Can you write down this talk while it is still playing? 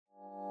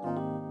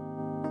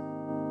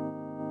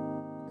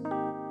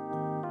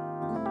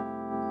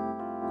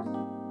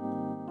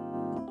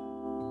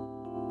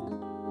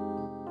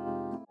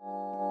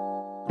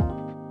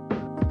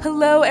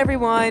Hello,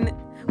 everyone.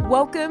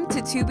 Welcome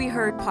to Be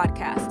Heard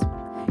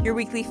podcast, your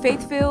weekly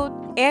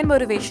faith-filled and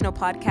motivational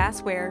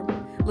podcast where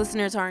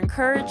listeners are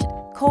encouraged,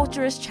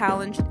 culture is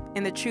challenged,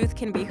 and the truth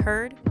can be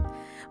heard.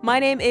 My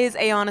name is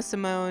Ayana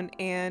Simone,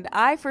 and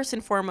I first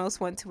and foremost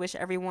want to wish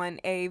everyone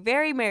a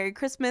very Merry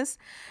Christmas.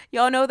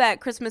 Y'all know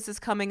that Christmas is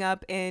coming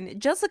up in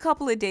just a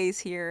couple of days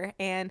here,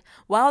 and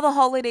while the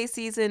holiday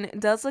season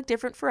does look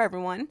different for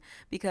everyone,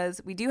 because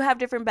we do have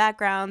different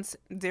backgrounds,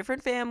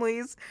 different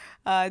families,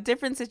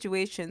 different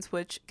situations,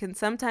 which can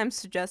sometimes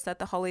suggest that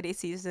the holiday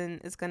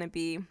season is going to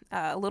be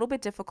a little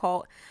bit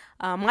difficult.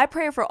 My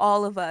prayer for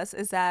all of us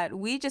is that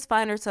we just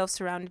find ourselves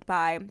surrounded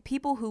by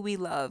people who we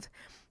love,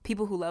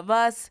 people who love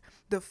us,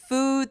 the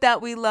food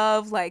that we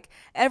love, like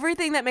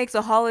everything that makes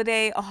a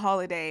holiday a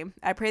holiday.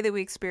 I pray that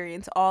we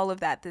experience all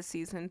of that this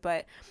season.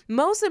 But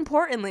most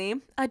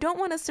importantly, I don't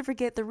want us to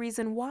forget the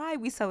reason why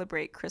we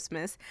celebrate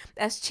Christmas.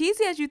 As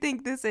cheesy as you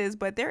think this is,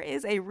 but there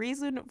is a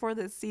reason for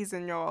this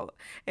season, y'all.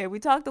 And we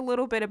talked a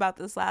little bit about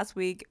this last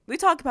week. We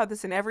talk about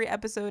this in every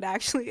episode,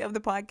 actually, of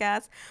the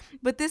podcast.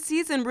 But this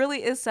season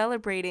really is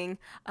celebrating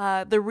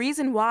the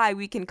reason why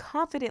we can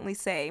confidently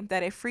say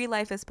that a free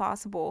life is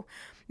possible.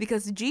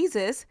 Because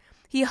Jesus,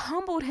 he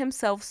humbled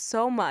himself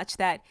so much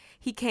that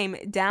he came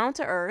down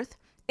to earth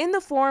in the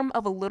form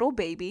of a little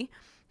baby.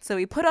 So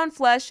he put on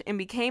flesh and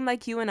became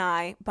like you and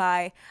I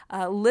by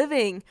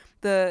living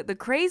the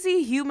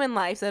crazy human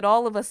life that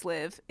all of us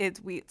live.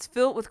 It's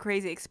filled with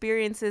crazy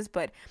experiences,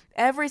 but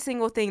every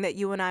single thing that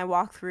you and I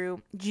walk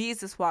through,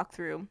 Jesus walked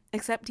through,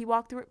 except he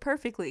walked through it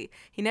perfectly.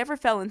 He never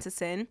fell into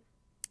sin.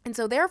 And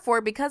so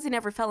therefore, because he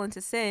never fell into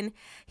sin,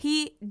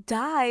 he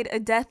died a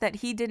death that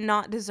he did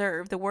not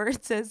deserve. The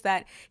word says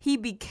that he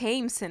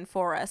became sin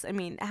for us. I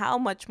mean, how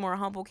much more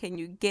humble can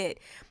you get?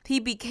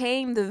 He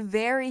became the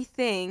very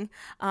thing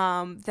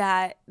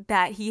that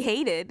he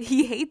hated.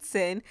 He hates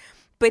sin.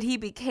 But he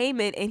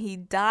became it and he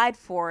died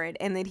for it.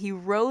 And then he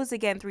rose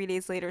again 3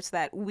 days later so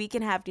that we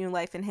can have new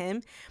life in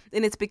him.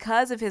 And it's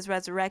because of his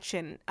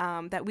resurrection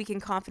that we can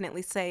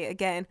confidently say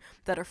again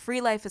that a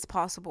free life is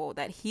possible,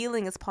 that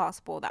healing is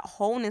possible, that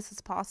wholeness is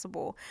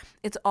possible.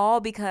 It's all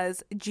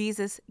because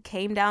Jesus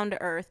came down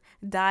to earth,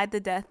 died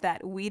the death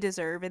that we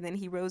deserve, and then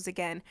he rose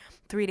again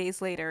 3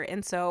 days later.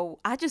 And so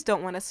I just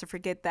don't want us to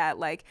forget that.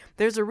 Like,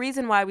 there's a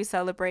reason why we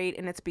celebrate,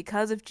 and it's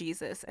because of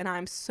Jesus. And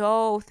I'm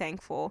so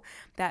thankful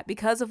that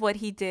because of what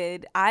he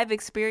did, I've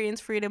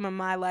experienced freedom in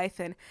my life,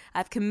 and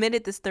I've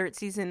committed this third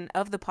season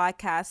of the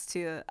podcast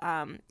to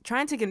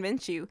trying to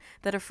convince you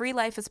that a free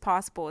life is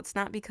possible. It's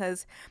not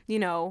because,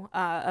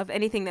 of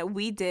anything that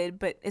we did,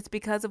 but it's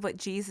because of what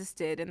Jesus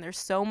did. And there's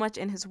so much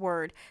in his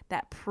word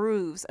that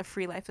proves a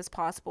free life is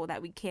possible,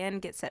 that we can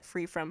get set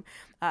free from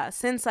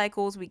sin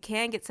cycles. We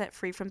can get set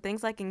free from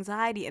things like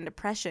anxiety and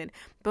depression,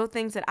 both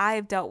things that I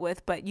have dealt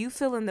with, but you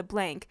fill in the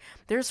blank.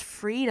 There's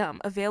freedom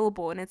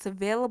available, and it's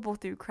available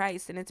through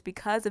Christ, and it's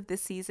because of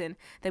this season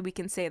that we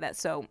can say that.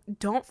 So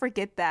don't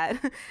forget that.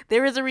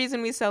 There is a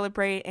reason we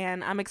celebrate,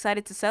 and I'm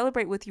excited to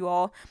celebrate with you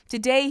all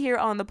today here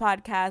on the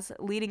podcast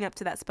leading up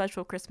to that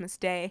special Christmas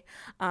day.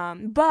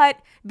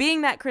 But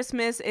being that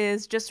Christmas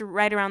is just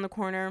right around the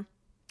corner,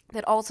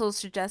 that also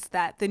suggests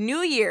that the new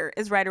year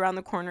is right around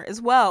the corner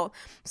as well.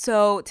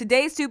 So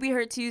today's To Be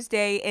Heard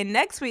Tuesday and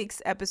next week's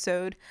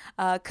episode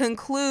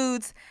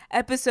concludes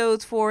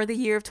episodes for the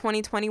year of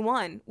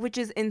 2021, which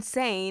is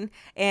insane.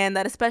 And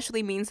that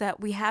especially means that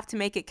we have to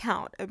make it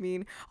count. I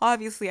mean,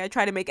 obviously I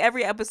try to make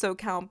every episode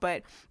count,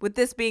 but with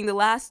this being the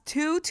last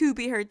two To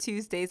Be Heard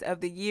Tuesdays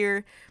of the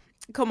year,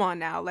 come on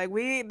now,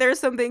 there's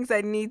some things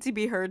that need to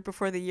be heard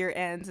before the year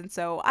ends. And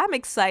so I'm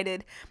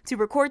excited to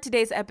record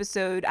today's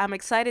episode. I'm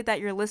excited that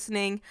you're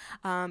listening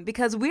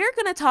because we're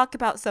going to talk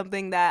about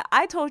something that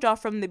I told y'all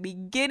from the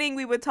beginning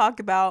we would talk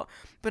about,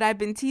 but I've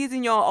been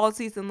teasing y'all all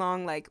season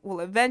long,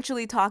 we'll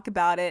eventually talk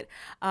about it.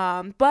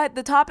 But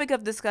the topic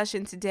of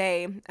discussion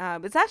today,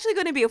 it's actually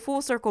going to be a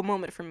full circle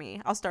moment for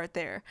me. I'll start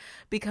there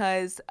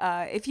because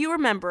if you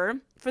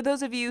remember, for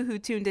those of you who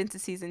tuned into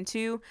season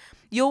 2,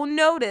 you'll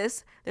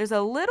notice there's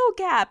a little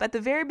gap at the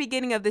very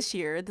beginning of this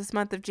year, this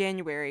month of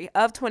January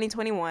of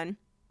 2021.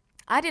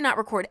 I did not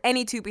record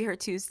any To Be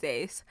Heard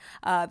Tuesdays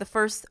the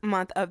first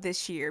month of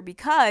this year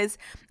because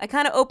I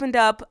kind of opened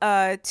up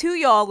to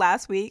y'all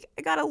last week.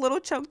 I got a little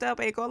choked up,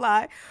 ain't gonna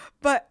lie,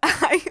 but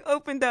I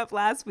opened up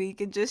last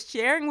week and just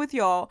sharing with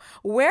y'all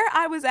where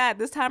I was at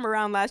this time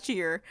around last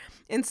year.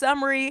 In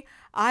summary,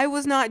 I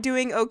was not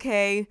doing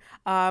okay.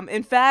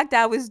 In fact,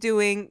 I was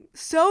doing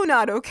so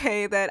not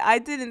okay that I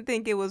didn't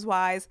think it was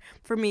wise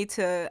for me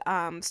to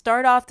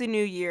start off the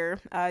new year,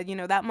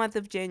 that month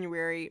of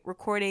January,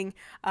 recording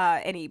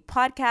any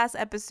podcast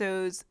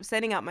episodes,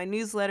 sending out my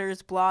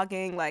newsletters,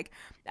 blogging.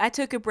 I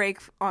took a break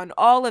on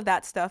all of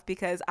that stuff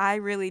because I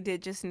really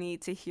did just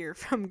need to hear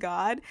from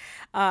God.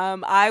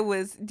 I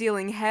was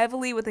dealing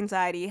heavily with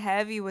anxiety,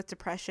 heavy with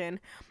depression,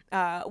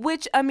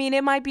 which, I mean,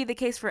 it might be the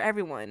case for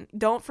everyone.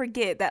 Don't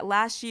forget that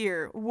last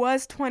year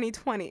was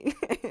 2020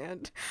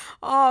 and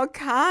all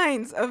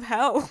kinds of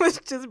hell was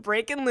just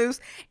breaking loose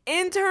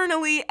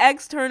internally,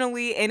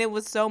 externally, and it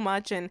was so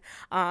much. And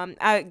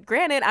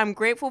granted, I'm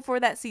grateful for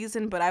that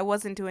season, but I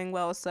wasn't doing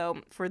well.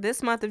 So for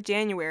this month of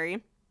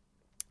January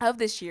of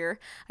this year,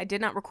 I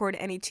did not record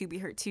any To Be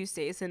Heard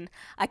Tuesdays, and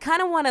I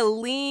kind of want to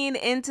lean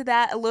into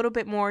that a little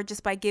bit more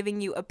just by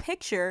giving you a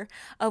picture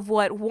of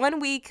what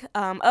 1 week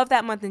of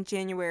that month in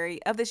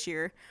January of this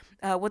year,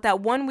 what that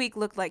 1 week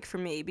looked like for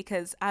me,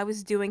 because I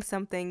was doing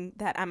something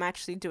that I'm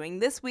actually doing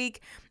this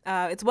week.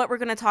 It's what we're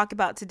going to talk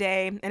about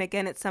today, and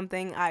again, it's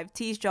something I've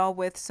teased y'all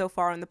with so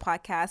far on the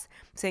podcast,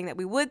 saying that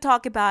we would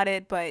talk about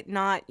it, but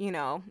not,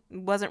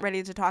 wasn't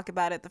ready to talk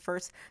about it the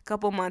first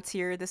couple months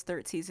here this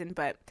third season,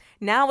 but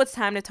now it's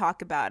time to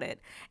talk about it.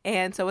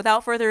 And so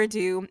without further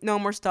ado, no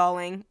more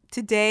stalling.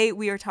 Today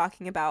we are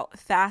talking about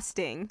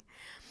fasting.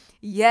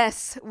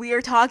 Yes, we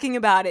are talking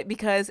about it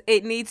because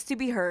it needs to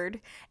be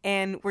heard,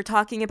 and we're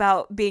talking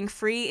about being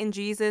free in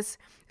Jesus.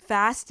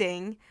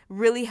 Fasting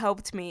really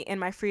helped me in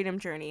my freedom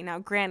journey. Now,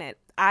 granted,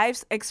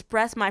 I've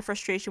expressed my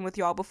frustration with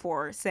y'all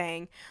before,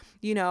 saying,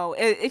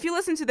 if you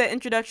listen to the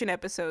introduction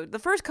episode, the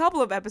first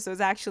couple of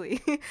episodes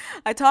actually,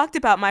 I talked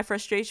about my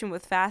frustration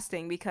with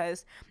fasting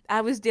because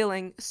I was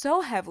dealing so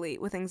heavily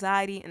with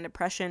anxiety and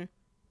depression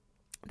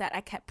that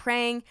I kept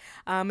praying,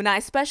 and I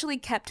especially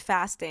kept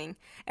fasting,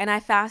 and I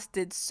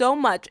fasted so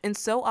much and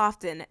so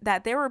often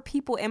that there were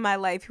people in my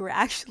life who were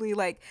actually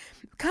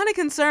kind of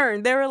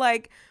concerned. They were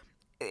like,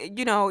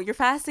 you're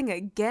fasting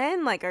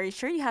again? Are you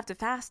sure you have to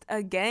fast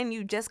again?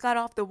 You just got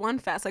off the one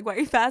fast. Why are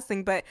you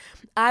fasting? But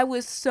I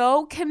was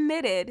so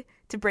committed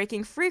to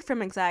breaking free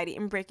from anxiety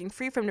and breaking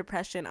free from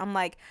depression. I'm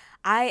like,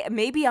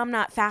 maybe I'm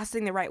not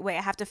fasting the right way.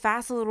 I have to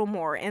fast a little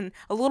more and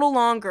a little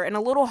longer and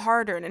a little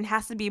harder, and it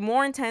has to be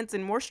more intense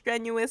and more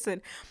strenuous.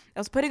 And I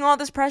was putting all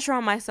this pressure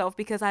on myself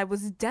because I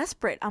was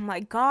desperate. I'm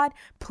like, God,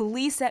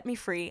 please set me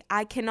free.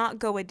 I cannot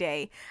go a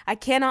day. I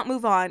cannot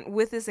move on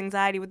with this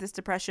anxiety, with this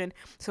depression.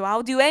 So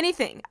I'll do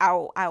anything.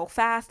 I'll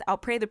fast. I'll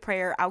pray the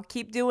prayer. I'll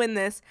keep doing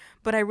this,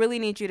 but I really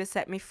need you to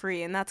set me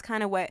free. And that's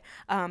kind of what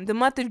the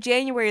month of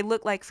January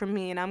looked like for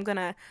me. And I'm going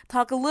to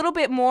talk a little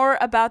bit more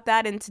about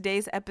that in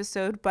today's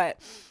episode,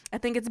 but I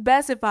think it's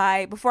best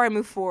before I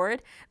move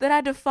forward, that I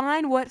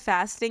define what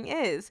fasting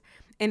is.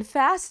 And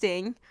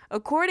fasting,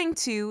 according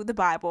to the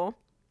Bible,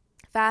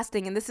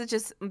 fasting, and this is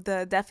just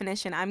the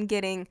definition I'm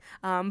getting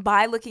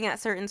by looking at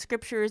certain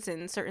scriptures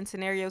and certain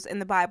scenarios in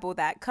the Bible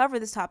that cover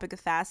this topic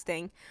of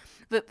fasting.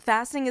 But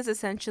fasting is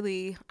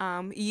essentially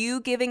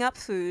you giving up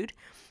food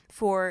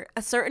for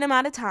a certain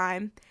amount of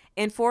time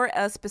and for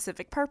a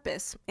specific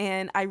purpose.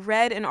 And I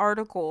read an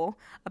article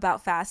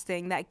about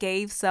fasting that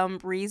gave some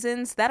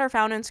reasons that are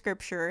found in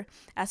scripture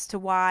as to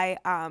why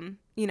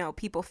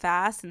people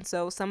fast. And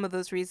so some of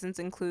those reasons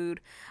include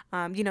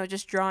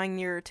just drawing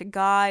nearer to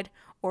God,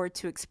 or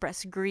to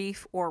express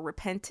grief or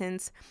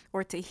repentance,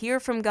 or to hear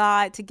from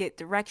God, to get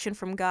direction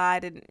from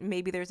God, and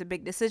maybe there's a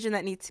big decision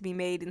that needs to be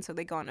made, and so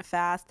they go on a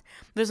fast.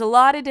 There's a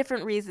lot of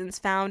different reasons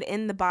found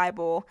in the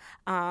Bible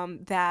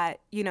that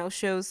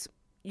shows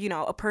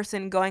a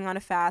person going on a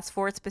fast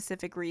for a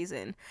specific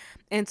reason.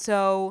 And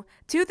so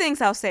 2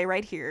 things I'll say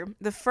right here.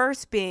 The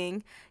first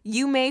being,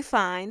 you may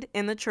find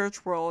in the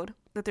church world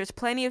that there's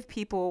plenty of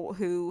people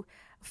who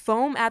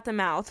foam at the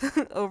mouth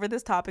over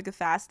this topic of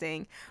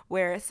fasting,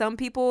 where some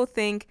people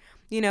think,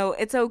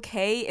 it's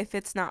okay if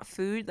it's not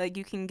food.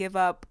 You can give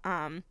up,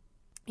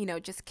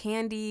 just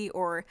candy,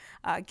 or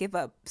give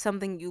up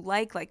something you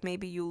like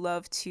maybe you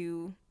love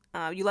to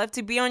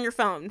be on your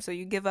phone. So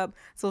you give up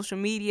social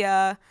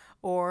media,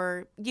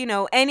 or,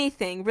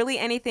 anything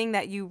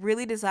that you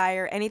really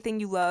desire, anything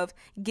you love,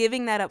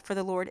 giving that up for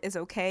the Lord is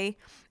okay.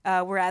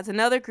 Whereas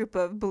another group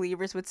of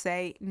believers would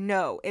say,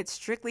 no, it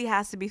strictly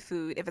has to be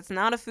food. If it's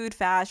not a food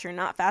fast, you're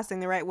not fasting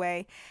the right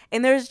way.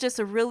 And there's just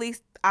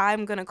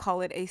I'm going to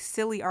call it a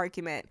silly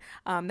argument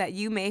that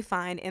you may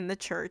find in the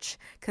church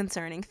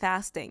concerning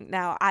fasting.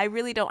 Now, I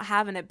really don't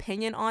have an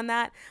opinion on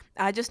that.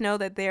 I just know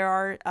that there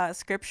are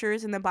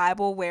scriptures in the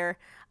Bible where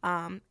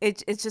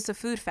it's just a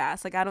food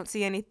fast. I don't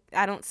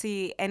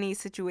see any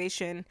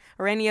situation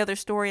or any other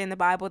story in the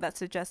Bible that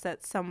suggests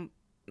that some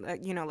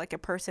a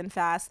person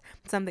fasts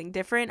something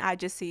different. I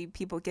just see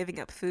people giving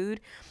up food.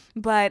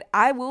 But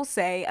I will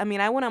say, I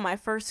went on my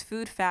first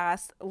food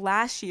fast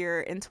last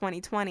year in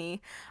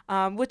 2020,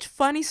 which,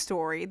 funny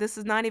story, this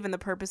is not even the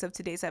purpose of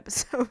today's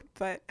episode,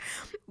 but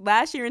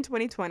last year in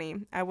 2020,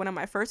 I went on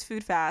my first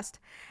food fast,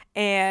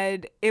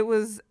 and it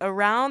was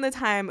around the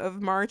time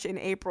of March and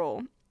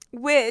April,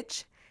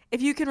 which,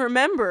 if you can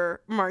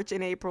remember March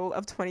and April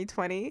of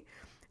 2020,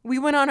 we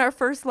went on our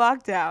first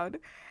lockdown.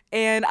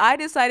 And I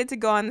decided to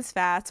go on this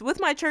fast with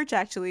my church,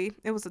 actually.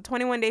 It was a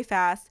 21-day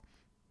fast.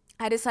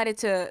 I decided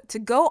to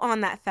go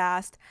on that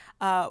fast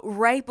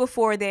right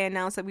before they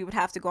announced that we would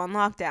have to go on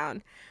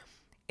lockdown.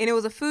 and it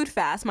was a food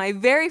fast, my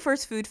very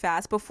first food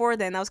fast. Before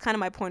then, that was kind of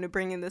my point of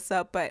bringing this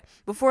up, but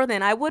before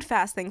then I would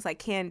fast things like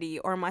candy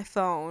or my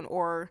phone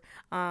or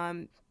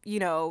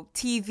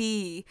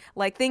TV,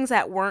 like things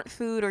that weren't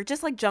food, or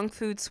just like junk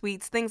food,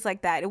 sweets, things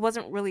like that. It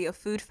wasn't really a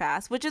food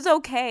fast, which is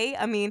okay.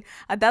 I mean,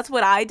 that's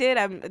what I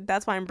did.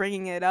 That's why I'm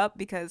bringing it up,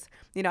 because,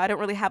 I don't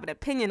really have an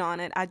opinion on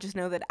it. I just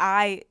know that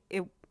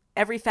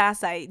every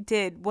fast I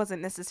did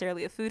wasn't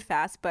necessarily a food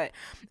fast. But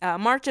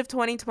March of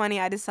 2020,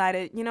 I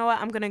decided, you know what,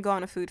 I'm going to go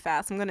on a food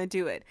fast. I'm going to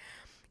do it.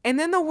 And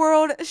then the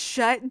world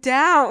shut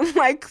down,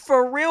 like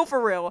for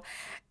real.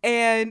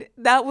 And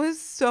that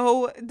was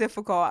so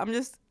difficult.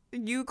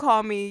 You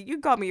call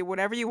me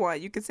whatever you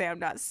want. You can say I'm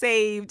not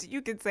saved.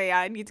 You can say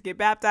I need to get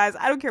baptized.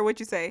 I don't care what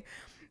you say.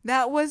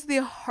 That was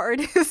the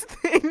hardest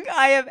thing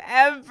I have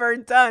ever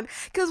done.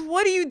 Because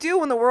what do you do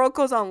when the world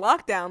goes on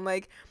lockdown?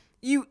 Like,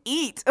 you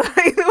eat.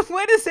 Like,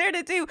 what is there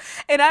to do?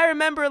 And I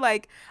remember,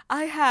 like,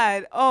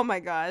 I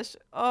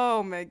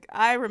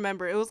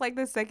remember it was like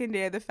the second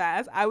day of the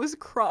fast. I was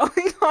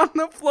crawling on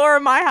the floor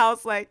of my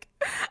house, like,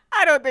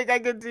 I don't think I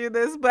could do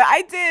this, but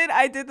I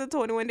did the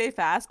 21-day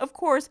fast, of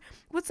course,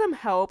 with some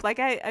help. Like,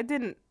 I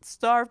didn't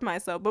starve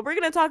myself, but we're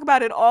going to talk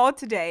about it all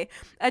today.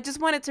 I just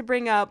wanted to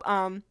bring up,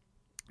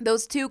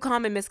 those two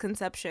common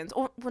misconceptions,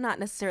 or well, not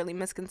necessarily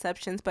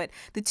misconceptions, but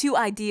the two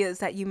ideas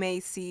that you may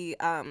see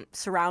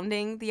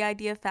surrounding the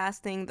idea of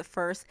fasting. The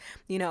first,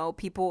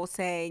 people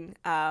saying,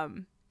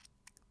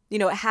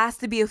 it has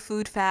to be a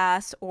food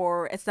fast,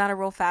 or it's not a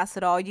real fast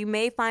at all. You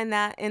may find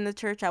that in the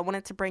church. I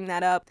wanted to bring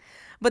that up.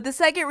 But the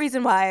second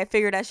reason why I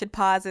figured I should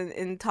pause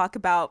and talk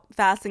about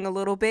fasting a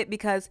little bit,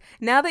 because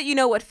now that you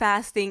know what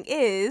fasting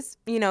is,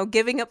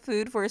 giving up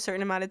food for a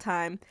certain amount of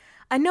time,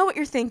 I know what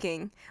you're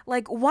thinking.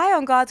 Like, why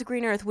on God's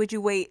green earth would you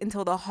wait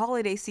until the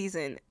holiday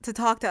season to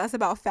talk to us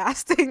about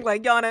fasting?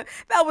 Like, Yana,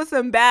 that was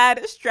some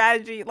bad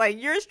strategy.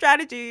 Like, your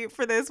strategy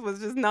for this was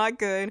just not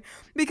good.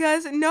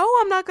 Because, no,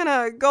 I'm not going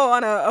to go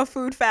on a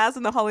food fast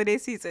in the holiday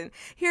season.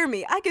 Hear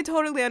me. I can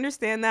totally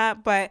understand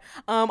that. But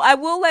I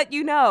will let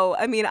you know.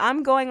 I mean,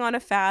 I'm going on a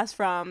fast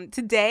from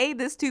today,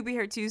 this To Be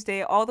Heard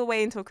Tuesday, all the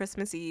way until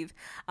Christmas Eve.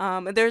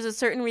 There's a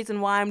certain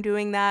reason why I'm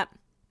doing that.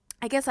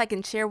 I guess I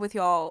can share with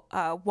y'all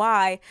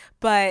why,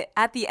 but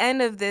at the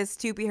end of this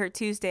To Be Heard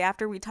Tuesday,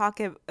 after we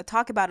talk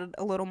about it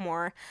a little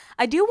more,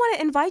 I do want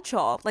to invite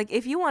y'all. Like,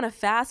 if you want to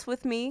fast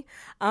with me,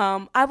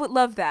 I would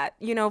love that,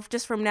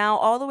 just from now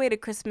all the way to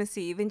Christmas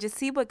Eve, and just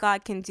see what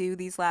God can do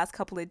these last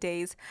couple of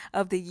days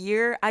of the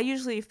year. I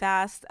usually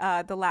fast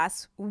the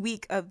last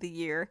week of the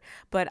year,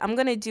 but I'm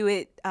going to do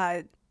it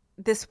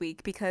this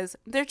week, because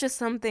there's just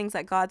some things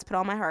that God's put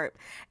on my heart,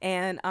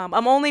 and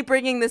I'm only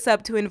bringing this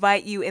up to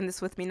invite you in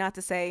this with me, not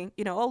to say,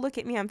 oh, look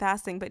at me, I'm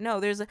fasting. But no,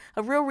 there's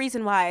a real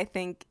reason why I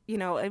think,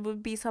 it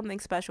would be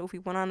something special if we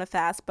went on a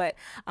fast. But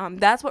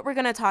that's what we're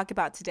going to talk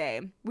about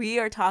today. We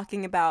are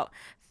talking about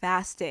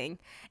fasting.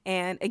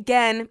 And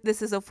again,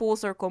 this is a full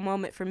circle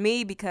moment for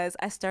me, because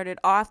I started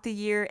off the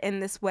year in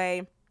this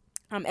way.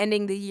 I'm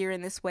ending the year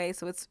in this way,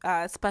 so it's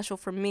special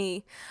for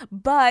me.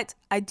 But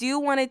I do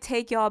want to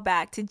take y'all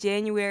back to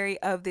January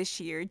of this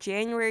year,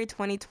 January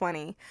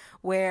 2020,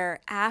 where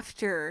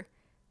after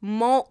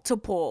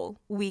multiple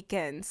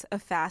weekends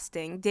of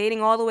fasting,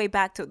 dating all the way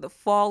back to the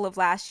fall of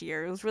last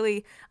year, it was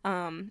really,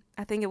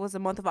 I think it was the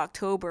month of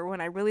October when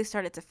I really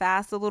started to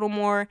fast a little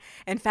more,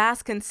 and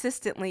fast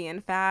consistently,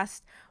 and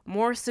fast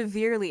more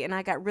severely. And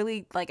I got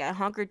really, like, I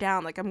hunkered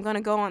down, like, I'm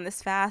gonna go on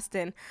this fast.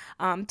 And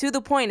to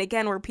the point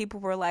again where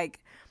people were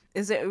like,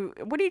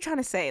 what are you trying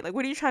to say? Like,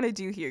 what are you trying to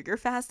do here? You're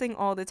fasting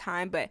all the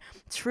time. But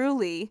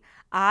truly,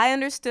 I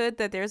understood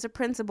that there's a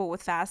principle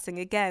with fasting.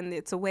 Again,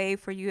 it's a way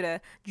for you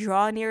to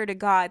draw nearer to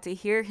God, to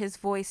hear his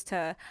voice,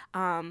 to,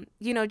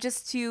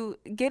 just to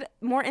get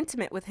more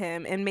intimate with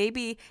him. And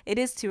maybe it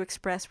is to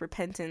express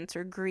repentance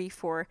or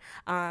grief, or,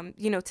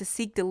 to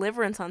seek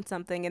deliverance on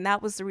something. And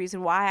that was the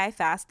reason why I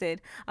fasted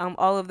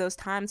all of those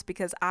times,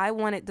 because I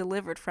wanted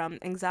delivered from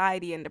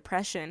anxiety and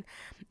depression.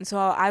 And so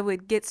I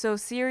would get so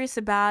serious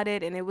about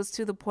it. And it was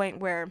to the point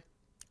where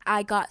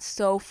I got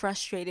so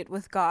frustrated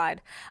with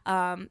God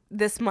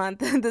this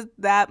month,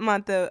 that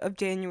month of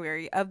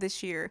January of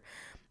this year.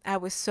 I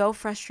was so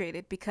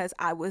frustrated because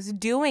I was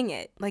doing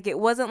it. Like, it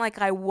wasn't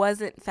like I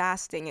wasn't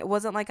fasting. It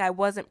wasn't like I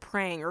wasn't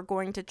praying or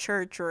going to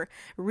church or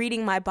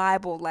reading my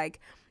Bible. Like,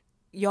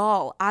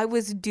 y'all, I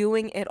was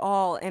doing it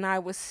all, and I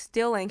was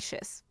still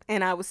anxious,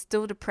 and I was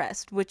still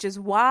depressed, which is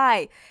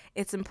why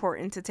it's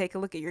important to take a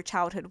look at your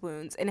childhood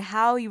wounds and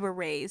how you were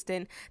raised,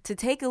 and to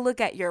take a look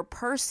at your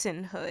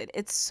personhood.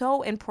 It's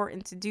so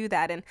important to do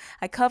that. And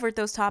I covered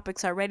those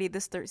topics already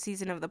this third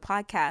season of the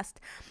podcast.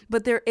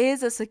 But there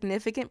is a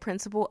significant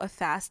principle of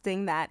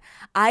fasting that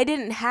I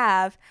didn't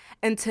have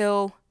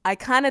until I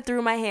kind of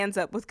threw my hands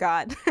up with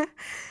God.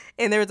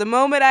 And there was a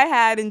moment I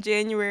had in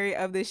January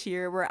of this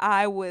year where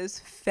I was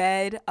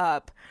fed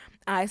up.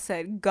 I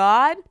said,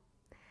 God,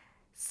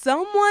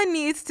 someone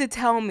needs to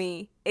tell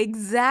me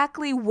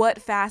exactly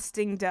what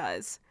fasting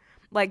does.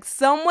 Like,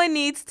 someone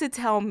needs to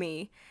tell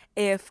me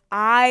if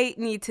I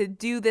need to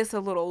do this a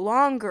little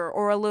longer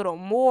or a little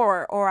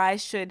more, or I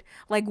should,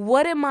 like,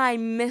 what am I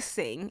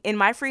missing in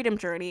my freedom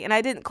journey? And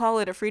I didn't call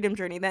it a freedom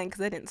journey then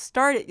because I didn't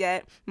start it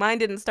yet. Mine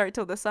didn't start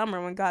till the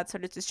summer when God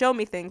started to show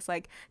me things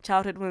like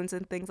childhood wounds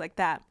and things like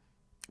that.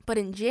 But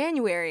in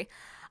January,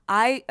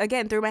 I,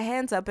 again, threw my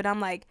hands up and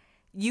I'm like,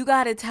 you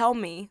got to tell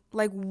me,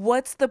 like,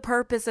 what's the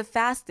purpose of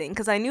fasting?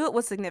 Because I knew it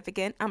was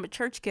significant. I'm a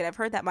church kid. I've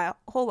heard that my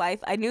whole life.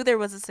 I knew there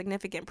was a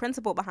significant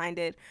principle behind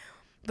it.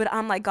 But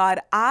I'm like, God,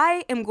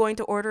 I am going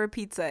to order a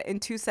pizza in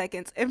 2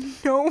 seconds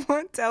if no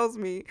one tells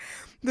me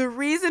the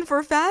reason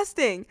for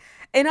fasting.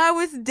 And I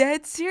was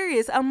dead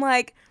serious. I'm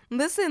like,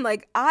 listen,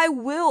 like, I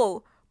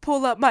will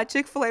pull up my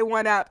Chick-fil-A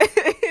One app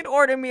and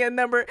order me a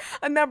number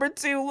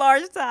 2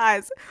 large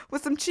size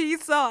with some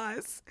cheese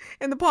sauce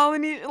and the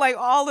Polynesian, like,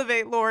 all of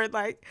it, Lord.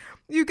 Like,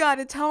 you got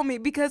to tell me,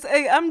 because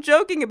I'm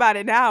joking about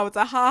it now. It's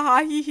a ha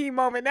ha he he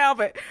moment now.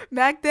 But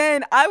back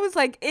then I was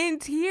like in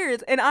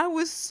tears and I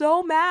was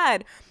so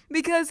mad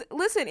because,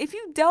 listen, if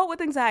you dealt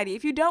with anxiety,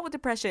 if you dealt with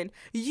depression,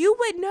 you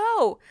would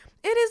know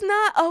it is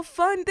not a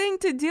fun thing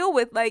to deal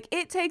with. Like,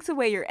 it takes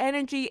away your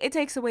energy. It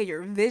takes away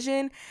your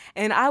vision.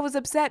 And I was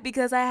upset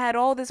because I had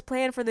all this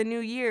planned for the new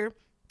year.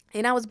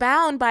 And I was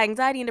bound by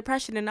anxiety and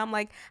depression. And I'm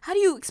like, how do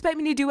you expect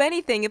me to do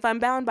anything if I'm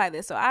bound by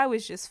this? So I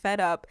was just fed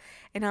up.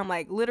 And I'm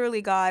like,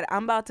 literally, God,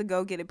 I'm about to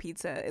go get a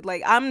pizza.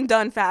 Like, I'm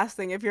done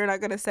fasting if you're not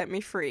going to set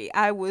me free.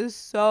 I was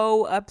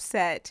so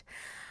upset.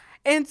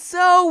 And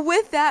so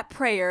with that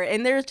prayer,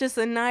 and there's just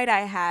a night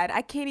I had,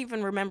 I can't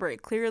even remember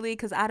it clearly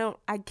because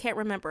I can't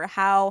remember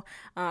how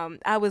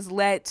I was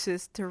led to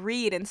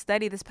read and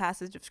study this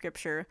passage of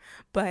scripture,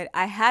 but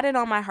I had it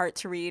on my heart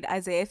to read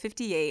Isaiah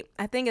 58.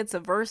 I think it's a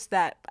verse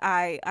that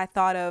I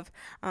thought of,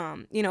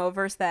 a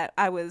verse that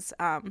I was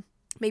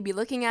maybe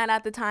looking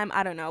at the time.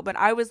 I don't know, but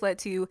I was led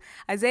to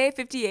Isaiah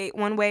 58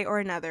 one way or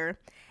another.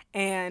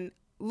 And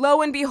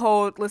lo and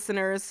behold,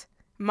 listeners,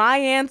 my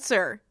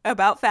answer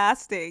about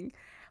fasting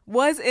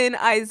was in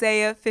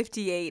Isaiah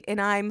 58, and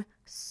I'm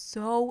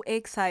so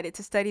excited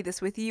to study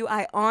this with you.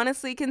 I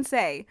honestly can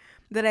say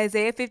that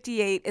Isaiah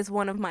 58 is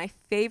one of my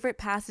favorite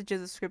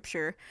passages of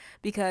scripture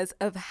because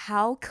of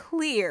how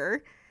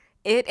clear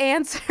it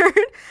answered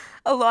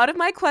a lot of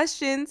my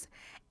questions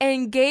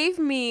and gave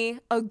me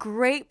a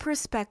great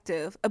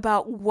perspective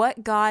about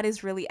what God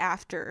is really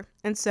after.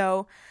 And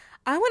so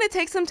I want to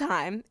take some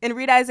time and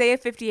read Isaiah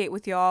 58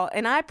 with y'all.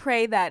 And I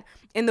pray that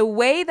in the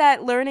way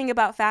that learning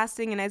about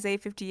fasting in Isaiah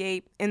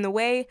 58, in the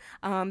way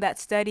that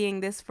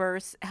studying this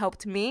verse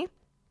helped me,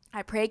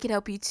 I pray it could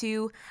help you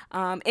too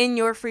in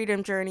your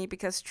freedom journey,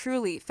 because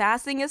truly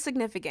fasting is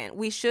significant.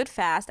 We should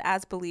fast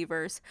as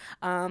believers,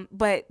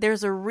 but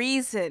there's a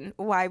reason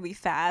why we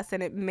fast,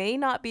 and it may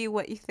not be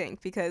what you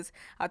think, because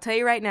I'll tell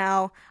you right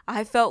now,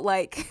 I felt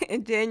like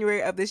in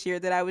January of this year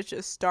that I was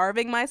just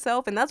starving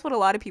myself, and that's what a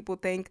lot of people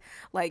think,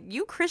 like,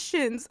 you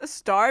Christians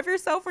starve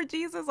yourself for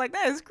Jesus? Like,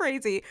 that is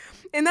crazy.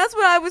 And that's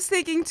what I was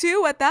thinking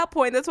too at that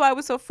point. That's why I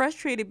was so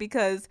frustrated,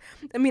 because,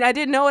 I mean, I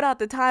didn't know it at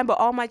the time, but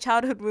all my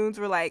childhood wounds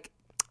were like,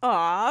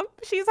 aw,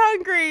 she's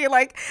hungry.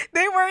 Like,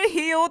 they weren't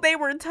healed, they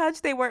weren't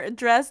touched, they weren't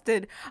addressed.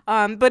 And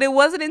but it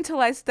wasn't until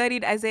I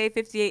studied Isaiah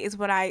 58 is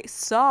when I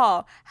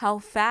saw how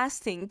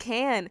fasting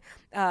can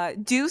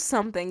do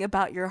something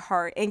about your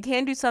heart and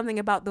can do something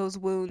about those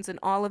wounds and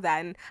all of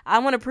that. And I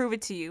want to prove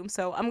it to you.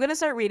 So I'm going to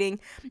start reading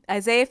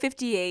Isaiah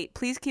 58.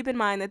 Please keep in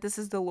mind that this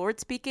is the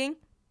Lord speaking.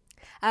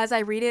 As I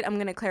read it, I'm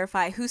going to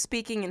clarify who's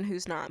speaking and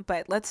who's not.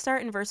 But let's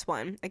start in verse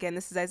 1. Again,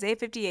 this is Isaiah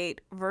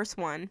 58, verse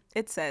 1.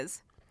 It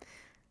says,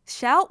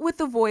 "Shout with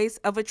the voice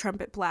of a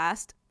trumpet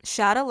blast.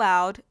 Shout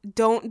aloud.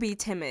 Don't be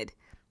timid.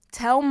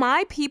 Tell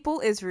my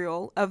people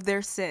Israel of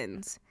their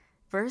sins."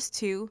 Verse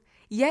 2.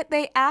 "Yet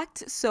they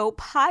act so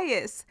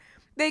pious.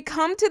 They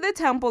come to the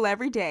temple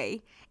every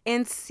day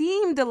and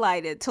seem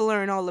delighted to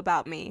learn all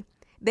about me.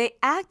 They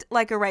act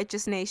like a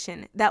righteous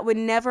nation that would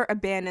never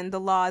abandon the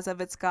laws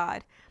of its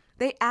God.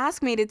 They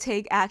ask me to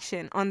take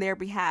action on their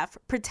behalf,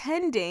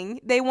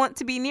 pretending they want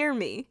to be near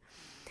me."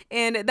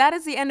 And that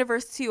is the end of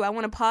verse 2. I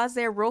want to pause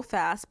there real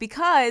fast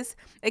because,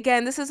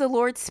 again, this is the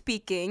Lord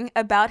speaking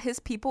about his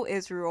people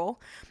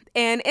Israel.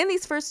 And in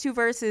these first 2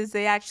 verses,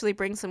 they actually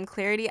bring some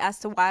clarity as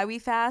to why we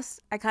fast.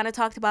 I kind of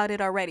talked about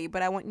it already,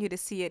 but I want you to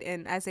see it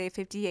in Isaiah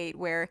 58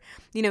 where,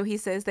 he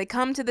says they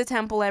come to the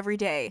temple every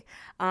day.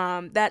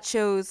 That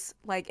shows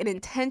like an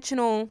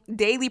intentional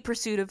daily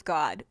pursuit of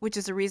God, which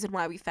is a reason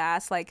why we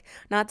fast. Like,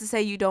 not to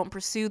say you don't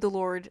pursue the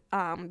Lord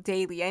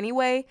daily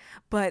anyway,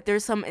 but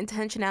there's some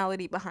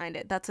intentionality behind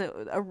it. That's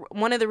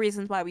one of the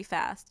reasons why we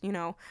fast,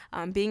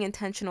 being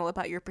intentional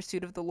about your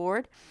pursuit of the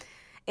Lord.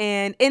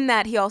 And in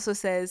that, he also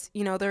says,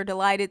 they're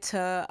delighted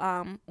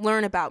to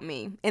learn about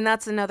me. And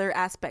that's another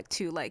aspect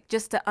too, like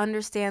just to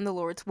understand the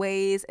Lord's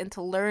ways and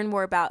to learn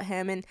more about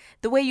him. And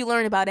the way you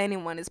learn about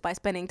anyone is by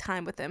spending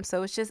time with him.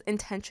 So it's just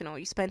intentional.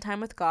 You spend time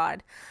with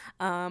God.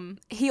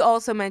 He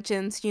also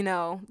mentions,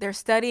 they're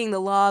studying the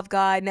law of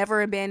God,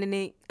 never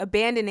abandoning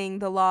abandoning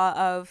the law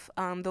of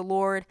the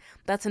Lord.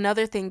 That's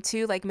another thing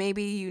too. Like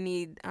maybe you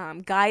need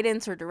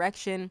guidance or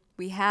direction.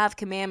 We have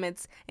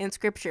commandments in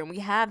Scripture, and we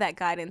have that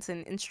guidance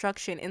and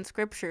instruction in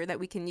Scripture that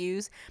we can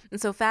use.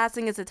 And so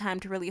fasting is a time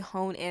to really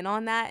hone in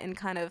on that and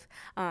kind of,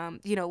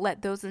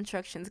 let those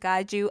instructions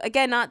guide you.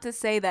 Again, not to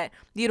say that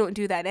you don't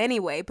do that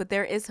anyway, but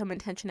there is some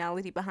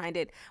intentionality behind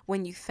it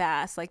when you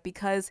fast. Like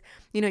because,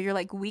 you're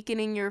like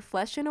weakening your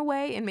flesh in a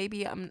way, and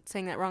maybe I'm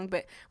saying that wrong,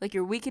 but like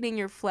you're weakening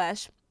your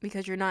flesh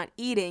because you're not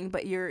eating,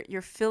 but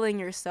you're filling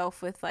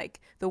yourself with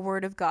like the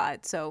Word of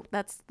God. So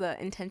that's the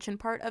intention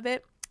part of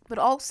it. But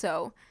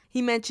also,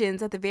 he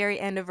mentions at the very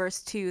end of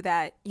verse 2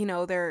 that,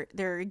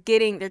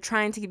 they're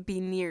trying to be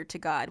near to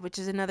God, which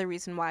is another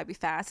reason why we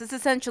fast. It's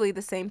essentially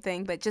the same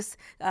thing, but just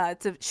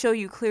to show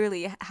you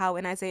clearly how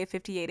in Isaiah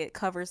 58 it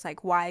covers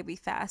like why we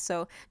fast.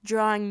 So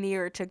drawing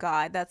near to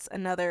God, that's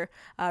another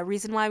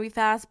reason why we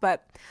fast.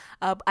 But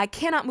I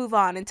cannot move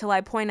on until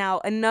I point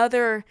out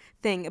another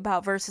thing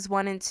about verses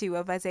 1 and 2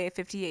 of Isaiah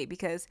 58,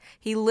 because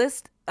he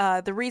lists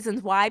the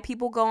reasons why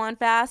people go on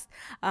fast.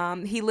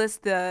 He lists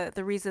the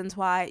reasons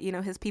why,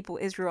 his people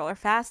Israel are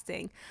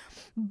fasting.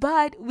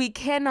 But we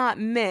cannot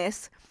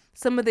miss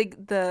some of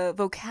the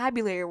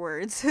vocabulary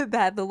words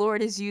that the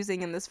Lord is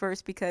using in this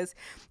verse, because,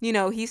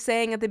 he's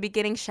saying at the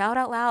beginning, shout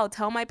out loud,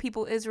 tell my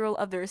people Israel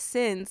of their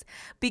sins,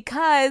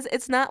 because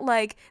it's not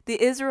like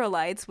the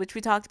Israelites, which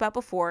we talked about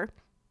before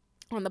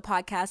on the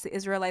podcast. The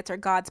Israelites are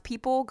God's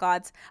people,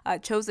 God's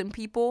chosen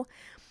people.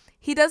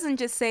 He doesn't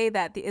just say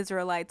that the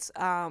Israelites,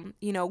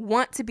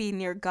 want to be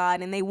near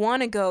God and they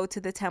want to go to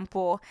the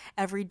temple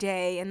every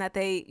day, and that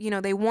they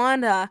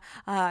want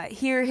to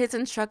hear his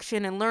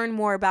instruction and learn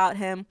more about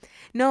him.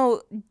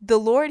 No, the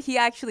Lord, he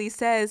actually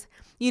says,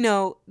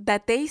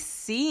 that they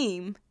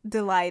seem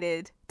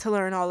delighted to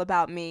learn all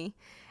about me,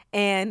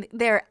 and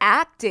they're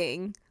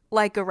acting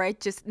like a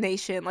righteous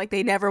nation, like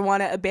they never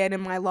want to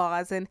abandon my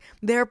laws, and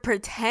they're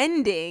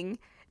pretending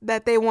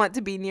that they want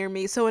to be near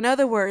me. So in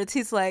other words,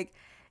 he's like,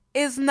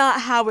 is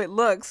not how it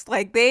looks.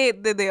 Like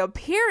the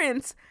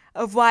appearance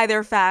of why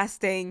they're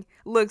fasting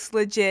looks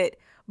legit,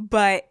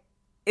 but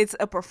it's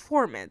a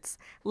performance.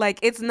 Like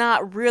it's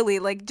not really,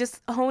 like,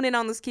 just hone in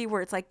on those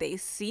keywords. Like they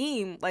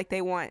seem like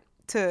they want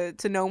to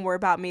know more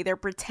about me. They're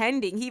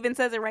pretending. He even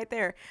says it right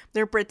there.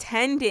 They're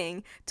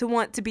pretending to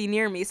want to be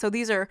near me. So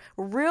these are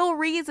real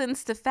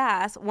reasons to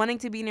fast, wanting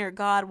to be near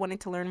God, wanting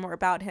to learn more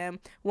about him,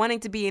 wanting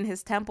to be in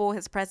his temple,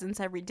 his presence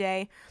every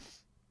day.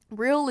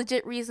 Real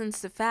legit reasons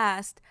to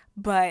fast,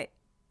 but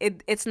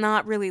it's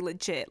not really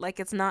legit. Like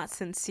it's not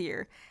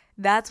sincere.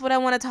 That's what I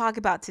want to talk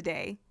about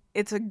today.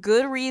 It's a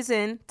good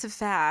reason to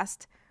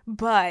fast,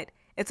 but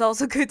it's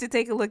also good to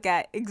take a look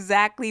at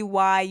exactly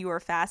why you are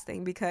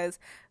fasting, because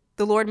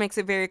the Lord makes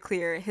it very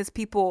clear his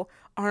people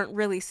aren't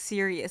really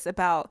serious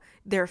about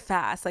their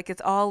fast. Like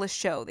it's all a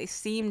show. They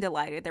seem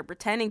delighted. They're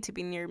pretending to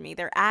be near me.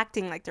 They're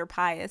acting like they're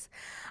pious,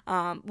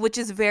 which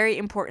is very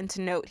important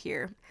to note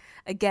here.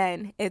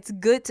 Again, it's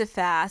good to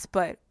fast,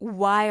 but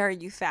why are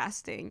you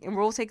fasting? And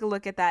we'll take a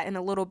look at that in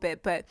a little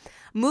bit. But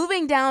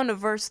moving down to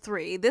verse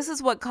 3, this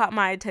is what caught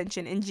my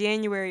attention in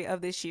January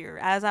of this year.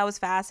 As I was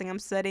fasting, I'm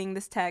studying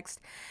this text.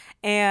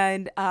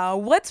 And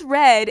what's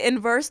read in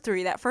verse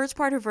 3, that first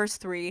part of verse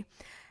 3,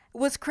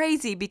 was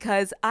crazy,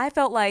 because I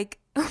felt like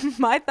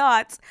my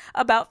thoughts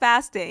about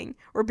fasting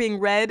were being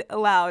read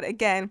aloud.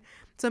 Again,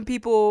 some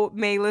people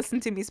may listen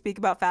to me speak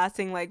about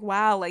fasting like,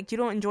 wow, like you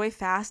don't enjoy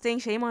fasting?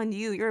 Shame on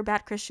you. You're a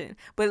bad Christian.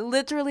 But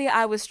literally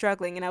I was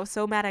struggling, and I was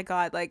so mad at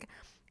God. Like,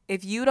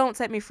 if you don't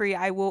set me free,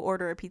 I will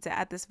order a pizza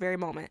at this very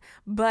moment.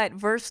 But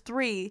verse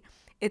 3,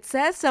 it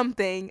says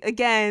something,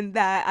 again,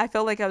 that I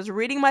felt like I was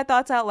reading my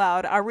thoughts out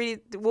loud.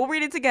 We'll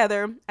read it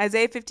together.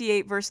 Isaiah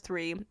 58, verse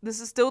 3. This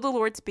is still the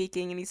Lord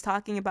speaking, and he's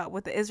talking about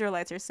what the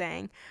Israelites are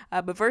saying.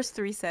 But verse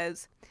 3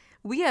 says,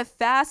 "We have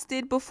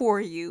fasted before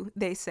you,"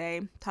 they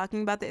say,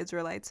 talking about the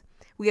Israelites.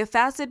 "We have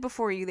fasted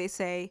before you," they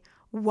say.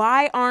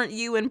 "Why aren't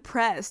you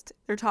impressed?"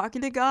 They're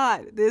talking to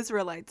God, the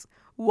Israelites.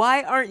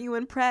 "Why aren't you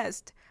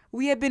impressed?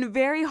 We have been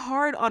very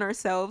hard on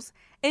ourselves,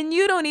 and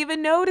you don't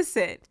even notice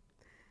it."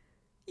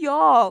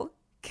 Y'all,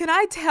 can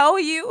I tell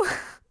you,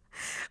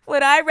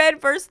 when I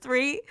read verse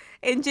 3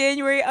 in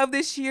January of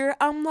this year,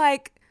 I'm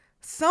like,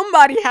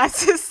 somebody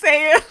has to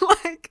say it.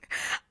 Like,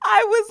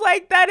 I was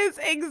like, that is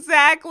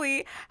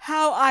exactly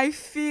how I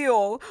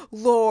feel,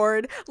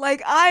 Lord.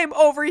 Like, I'm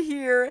over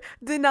here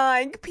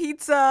denying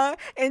pizza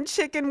and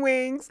chicken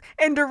wings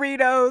and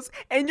Doritos,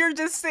 and you're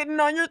just sitting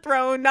on your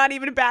throne, not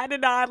even batting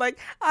an eye. Like,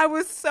 I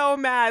was so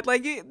mad.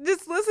 Like, you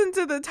just listen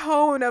to the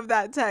tone of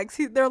that text.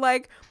 They're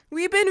like,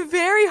 we've been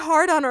very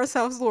hard on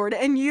ourselves, Lord,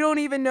 and you don't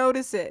even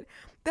notice it.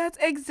 That's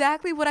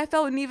exactly what I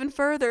felt. And even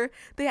further,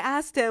 they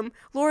asked him,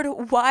 Lord,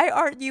 why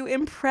aren't you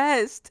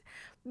impressed?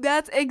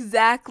 That's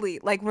exactly,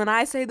 like, when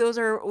I say those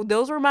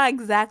were my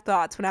exact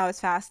thoughts when I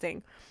was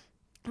fasting.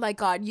 Like,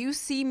 God, you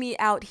see me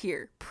out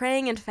here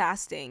praying and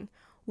fasting.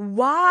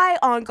 why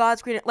on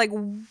God's green, like,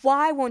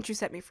 why won't you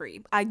set me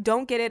free? I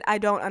don't get it. I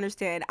don't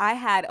understand. I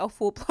had a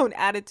full-blown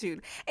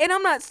attitude. And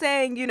I'm not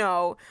saying,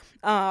 that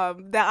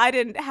I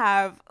didn't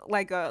have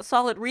like a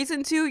solid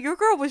reason to. Your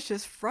girl was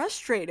just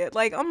frustrated.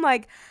 Like, I'm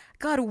like,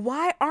 God,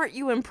 why aren't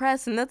you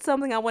impressed? And that's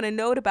something I want to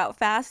note about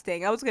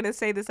fasting. I was going to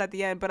say this at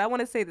the end, but I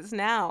want to say this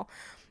now.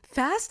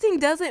 Fasting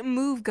doesn't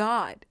move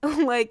God.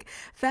 Like,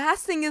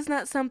 fasting is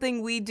not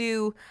something we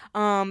do,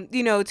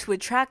 to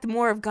attract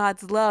more of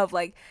God's love.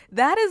 Like,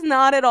 that is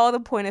not at all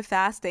the point of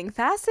fasting.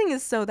 Fasting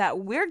is so that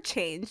we're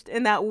changed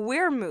and that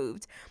we're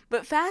moved.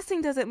 But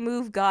fasting doesn't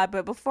move God.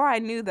 But before I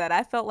knew that,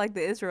 I felt like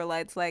the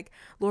Israelites, like,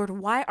 Lord,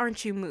 why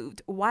aren't you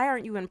moved? Why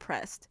aren't you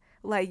impressed?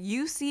 Like,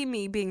 you see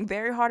me being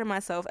very hard on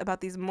myself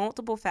about these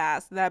multiple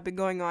fasts that have been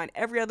going on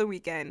every other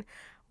weekend.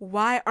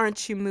 Why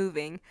aren't you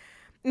moving?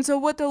 And so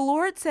what the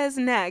Lord says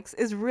next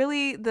is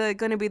really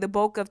going to be the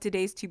bulk of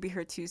today's To Be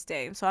Heard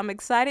Tuesday. So I'm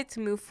excited to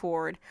move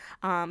forward,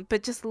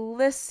 but just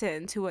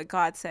listen to what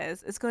God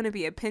says. It's going to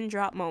be a pin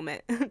drop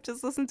moment.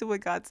 Just listen to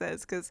what God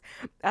says, because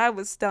I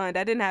was stunned.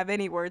 I didn't have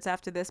any words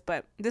after this,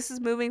 but this is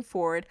moving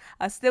forward.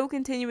 Still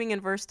continuing in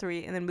verse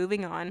 3 and then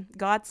moving on.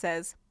 God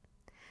says,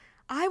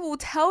 I will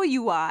tell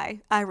you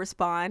why, I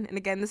respond. And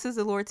again, this is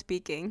the Lord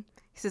speaking.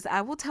 He says, I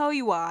will tell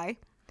you why.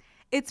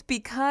 It's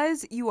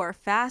because you are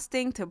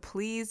fasting to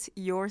please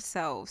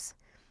yourselves.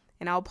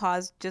 And I'll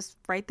pause just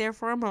right there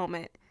for a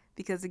moment,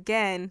 because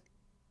again,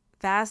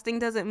 fasting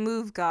doesn't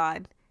move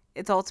God.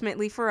 It's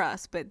ultimately for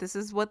us, but this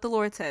is what the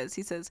Lord says.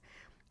 He says,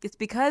 it's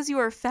because you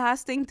are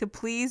fasting to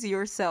please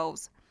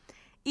yourselves.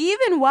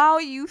 Even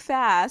while you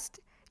fast,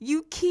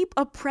 you keep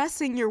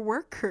oppressing your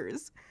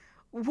workers.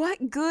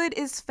 What good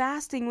is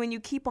fasting when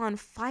you keep on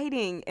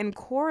fighting and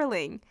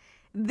quarreling?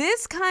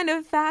 This kind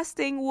of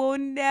fasting will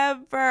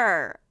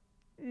never,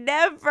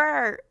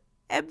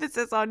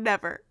 emphasis on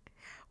never,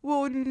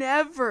 will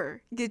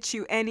never get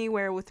you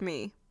anywhere with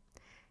me.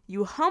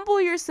 You humble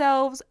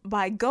yourselves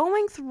by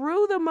going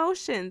through the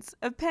motions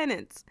of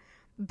penance,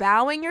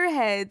 bowing your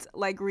heads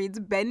like reeds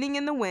bending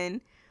in the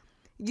wind.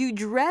 You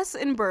dress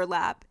in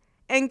burlap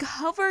and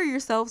cover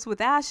yourselves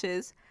with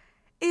ashes.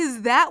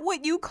 Is that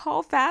what you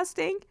call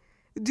fasting?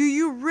 Do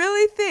you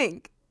really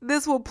think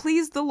this will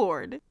please the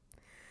Lord?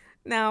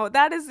 Now,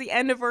 that is the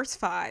end of verse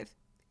 5.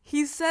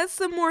 He says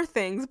some more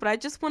things, but I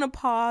just want to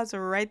pause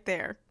right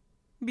there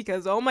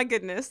because, oh my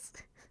goodness,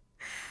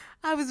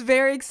 I was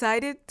very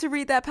excited to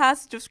read that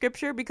passage of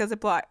scripture because it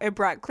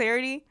brought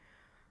clarity.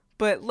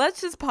 But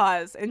let's just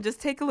pause and just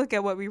take a look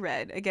at what we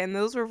read. Again,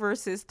 those were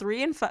verses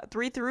 3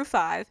 through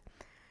 5,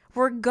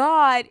 where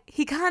God,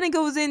 he kind of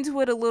goes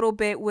into it a little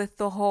bit with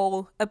the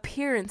whole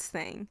appearance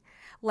thing.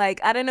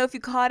 Like, I don't know if you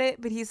caught it,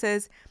 but he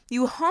says,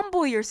 you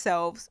humble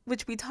yourselves,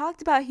 which we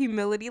talked about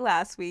humility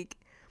last week.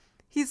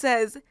 He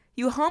says,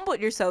 you humble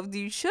yourselves.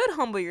 You should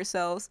humble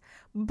yourselves.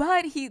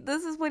 But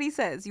this is what he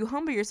says. You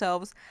humble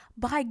yourselves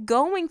by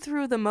going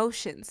through the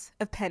motions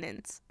of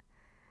penance.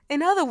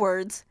 In other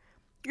words,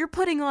 you're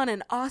putting on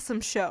an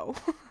awesome show.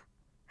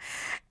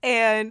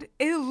 And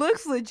it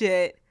looks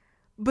legit,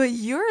 but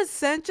you're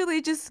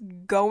essentially just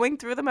going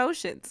through the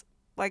motions.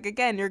 Like,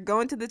 again, you're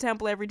going to the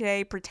temple every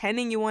day,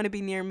 pretending you want to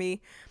be near me.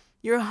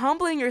 You're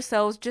humbling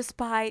yourselves just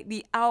by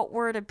the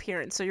outward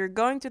appearance. So you're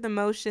going through the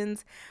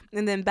motions.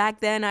 And then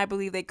back then, I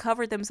believe they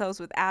covered themselves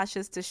with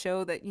ashes to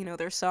show that,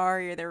 they're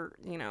sorry, or they're,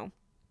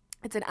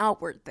 it's an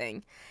outward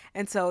thing.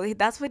 And so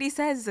that's what he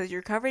says. He says,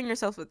 you're covering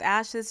yourselves with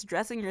ashes,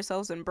 dressing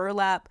yourselves in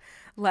burlap.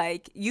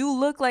 Like, you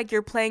look like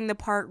you're playing the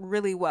part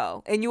really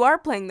well. And you are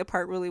playing the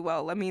part really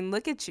well. I mean,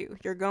 look at you.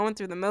 You're going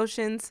through the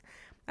motions.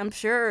 I'm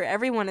sure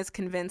everyone is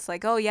convinced,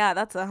 like, oh yeah,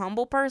 that's a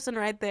humble person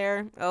right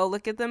there. Oh,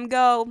 look at them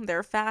go.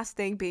 They're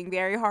fasting, being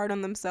very hard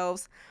on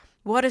themselves.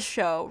 What a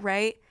show,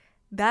 right?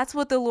 That's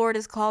what the Lord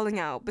is calling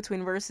out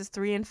between verses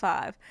 3 and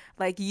 5.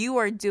 Like, you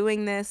are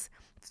doing this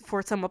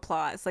for some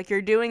applause. Like,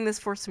 you're doing this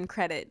for some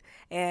credit.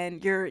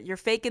 And you're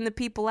faking the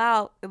people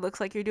out. It looks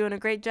like you're doing a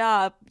great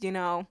job,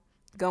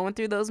 going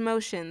through those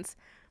motions.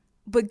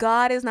 But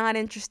God is not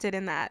interested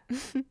in that.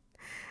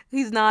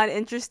 He's not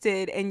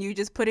interested in you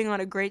just putting on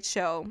a great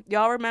show.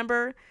 Y'all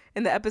remember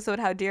in the episode,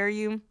 How Dare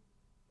You?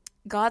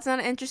 God's not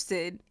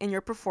interested in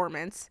your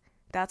performance.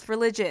 That's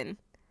religion.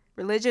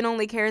 Religion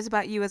only cares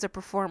about you as a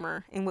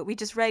performer. And what we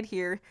just read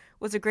here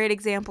was a great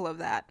example of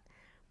that.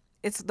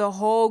 It's the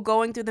whole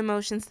going through the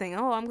motions thing.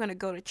 Oh, I'm going to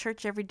go to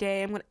church every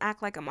day. I'm going to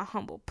act like I'm a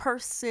humble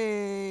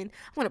person.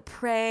 I'm going to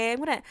pray. I'm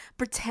going to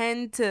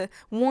pretend to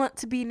want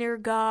to be near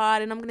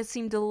God. And I'm going to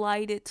seem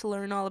delighted to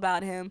learn all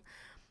about him.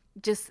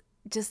 Just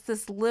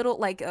this little,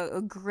 like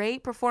a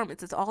great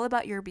performance. It's all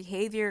about your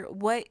behavior,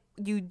 what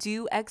you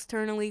do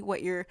externally,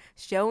 what you're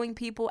showing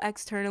people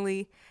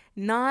externally,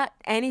 not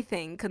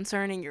anything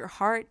concerning your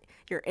heart,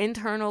 your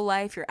internal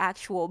life, your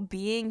actual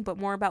being, but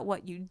more about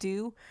what you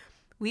do.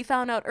 We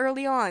found out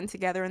early on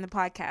together in the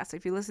podcast.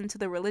 If you listen to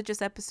the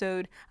religious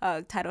episode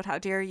titled How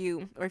Dare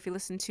You, or if you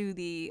listen to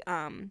the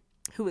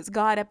Who is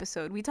God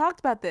episode, we talked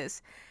about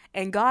this.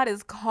 And God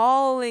is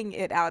calling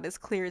it out as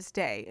clear as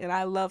day. And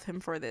I love him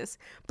for this.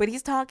 But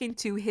he's talking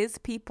to his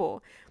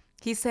people.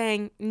 He's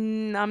saying,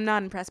 I'm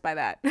not impressed by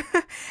that.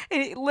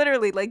 And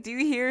literally, like, do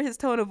you hear his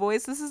tone of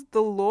voice? This is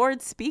the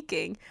Lord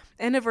speaking.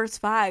 End of verse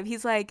 5.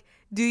 He's like,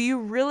 do you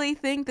really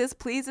think this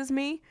pleases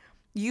me?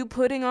 You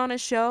putting on a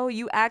show,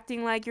 you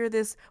acting like you're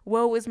this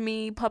woe is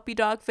me, puppy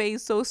dog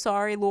face, so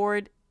sorry,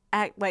 Lord,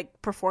 act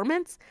like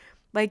performance?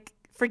 Like,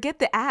 forget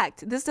the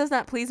act. This does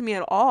not please me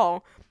at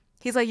all.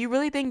 He's like, you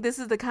really think this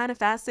is the kind of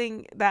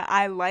fasting that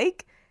I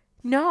like?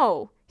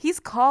 No. He's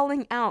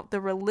calling out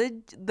the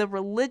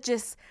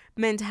religious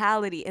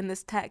mentality in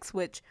this text,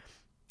 which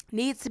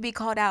needs to be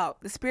called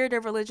out. The spirit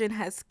of religion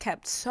has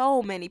kept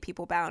so many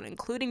people bound,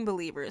 including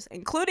believers,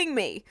 including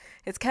me.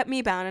 It's kept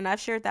me bound, and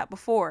I've shared that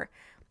before.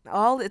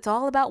 It's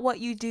all about what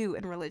you do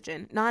in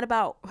religion, not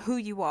about who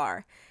you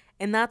are.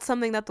 And that's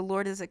something that the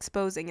Lord is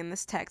exposing in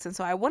this text. And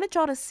so I wanted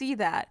y'all to see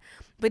that.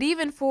 But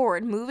even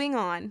forward, moving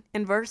on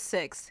in verse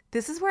 6,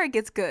 this is where it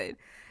gets good.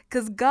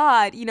 Because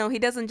God, he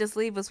doesn't just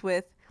leave us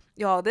with,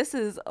 y'all, this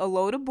is a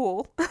load of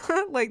bull.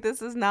 Like,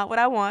 this is not what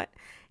I want.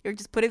 You're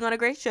just putting on a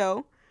great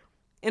show.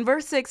 In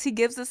verse 6, he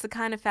gives us the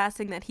kind of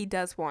fasting that he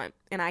does want.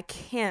 And I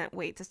can't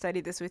wait to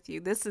study this with you.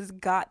 This has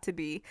got to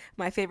be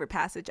my favorite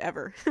passage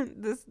ever.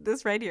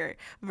 This right here.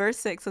 Verse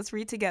 6, let's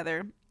read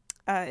together.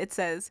 It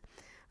says,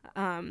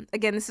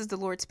 again, this is the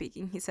Lord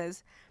speaking. He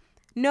says,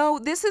 no,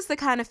 this is the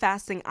kind of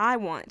fasting I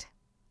want.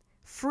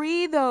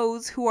 Free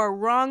those who are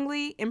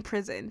wrongly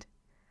imprisoned.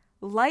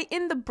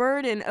 Lighten the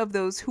burden of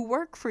those who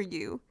work for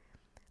you.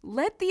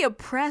 Let the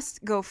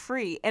oppressed go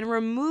free and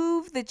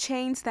remove the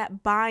chains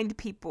that bind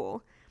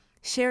people.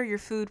 Share your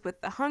food with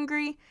the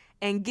hungry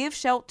and give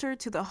shelter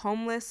to the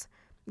homeless.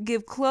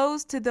 Give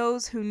clothes to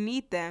those who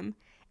need them,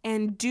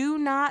 and do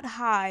not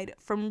hide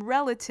from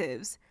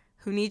relatives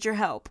who need your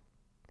help.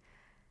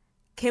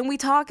 Can we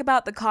talk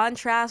about the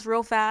contrast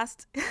real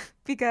fast?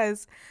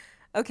 Because,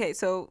 okay,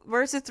 so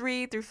verses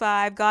 3 through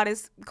 5, God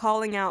is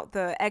calling out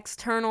the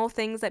external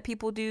things that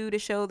people do to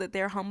show that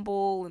they're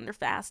humble and they're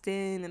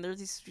fasting and they're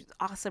these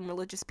awesome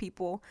religious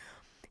people.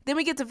 Then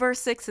we get to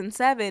verse 6 and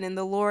 7, and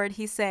the Lord,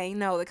 he's saying,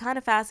 no, the kind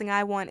of fasting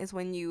I want is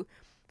when you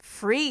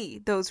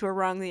free those who are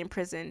wrongly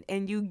imprisoned,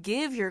 and you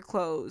give your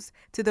clothes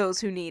to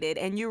those who need it,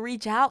 and you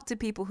reach out to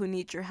people who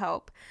need your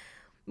help.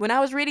 When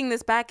I was reading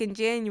this back in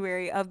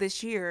January of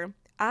this year,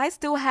 I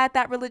still had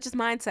that religious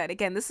mindset.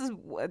 Again, this is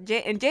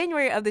in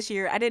January of this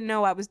year, I didn't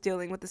know I was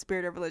dealing with the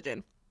spirit of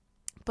religion.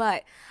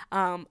 But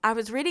I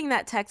was reading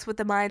that text with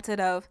the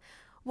mindset of,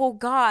 well,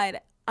 God,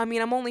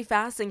 I'm only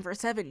fasting for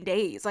 7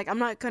 days. Like, I'm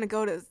not going to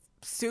go to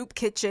soup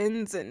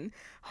kitchens and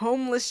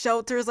homeless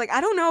shelters. Like, I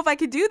don't know if I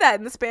could do that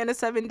in the span of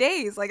 7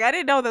 days. Like, I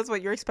didn't know that's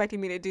what you're expecting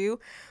me to do.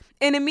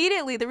 And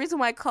immediately, the reason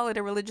why I call it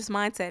a religious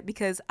mindset,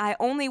 because I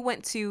only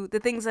went to the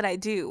things that I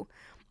do.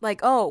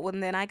 Like, oh, well,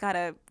 then I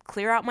gotta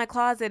clear out my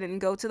closet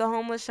and go to the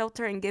homeless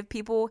shelter and give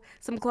people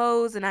some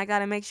clothes, and I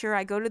gotta make sure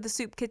I go to the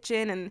soup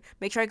kitchen and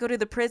make sure I go to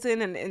the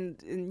prison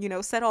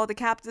and set all the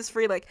captives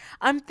free. Like,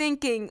 I'm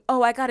thinking,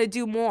 oh, I gotta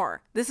do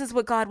more. This is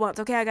what God wants.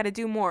 Okay, I gotta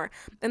do more.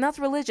 And that's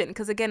religion,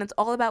 because again, it's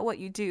all about what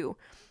you do.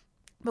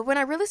 But when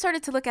I really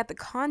started to look at the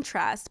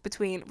contrast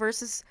between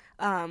verses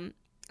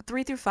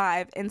 3 through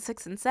 5 and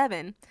 6 and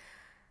 7,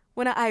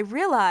 when I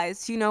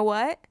realized, you know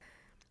what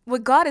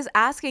God is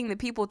asking the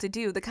people to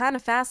do, the kind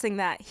of fasting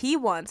that he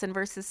wants in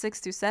verses 6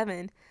 through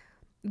 7,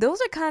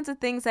 those are kinds of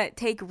things that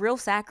take real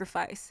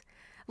sacrifice.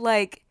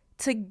 Like,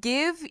 to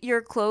give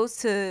your clothes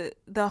to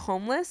the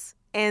homeless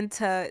and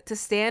to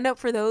stand up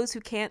for those who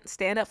can't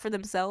stand up for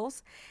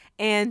themselves,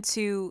 and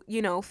to,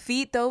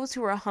 feed those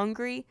who are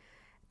hungry,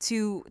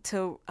 to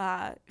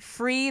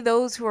free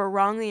those who are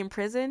wrongly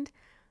imprisoned,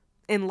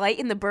 and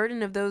lighten the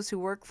burden of those who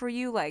work for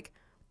you. Like,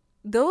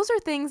 those are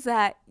things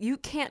that you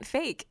can't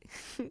fake.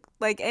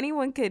 Like,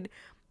 anyone could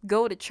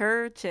go to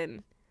church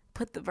and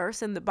put the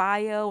verse in the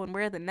bio and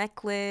wear the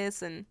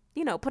necklace and,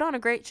 put on a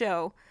great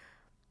show.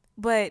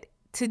 But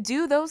to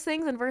do those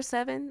things in verse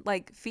 7,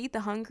 like feed the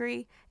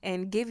hungry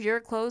and give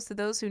your clothes to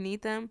those who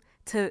need them,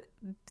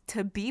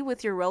 to be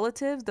with your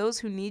relatives, those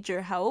who need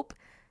your help,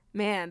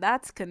 man,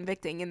 that's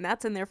convicting, and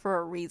that's in there for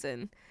a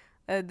reason.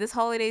 This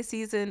holiday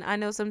season, I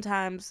know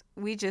sometimes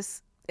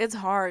it's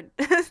hard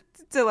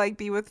to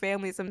be with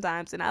family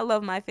sometimes, and I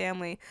love my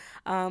family,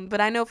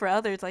 but I know for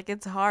others,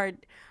 it's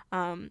hard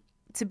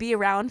to be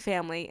around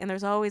family, and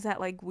there's always that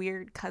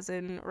weird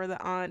cousin or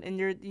the aunt, and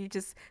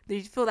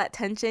you feel that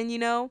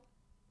tension,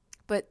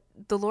 But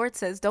the Lord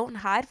says, don't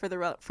hide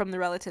from the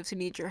relatives who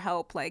need your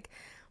help.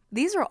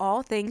 These are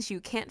all things you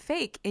can't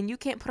fake, and you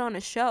can't put on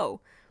a show.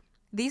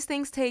 These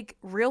things take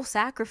real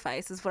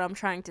sacrifice, is what I'm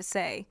trying to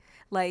say.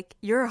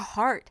 Your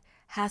heart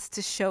has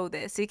to show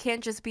this. It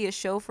can't just be a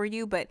show for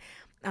you, but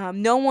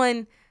no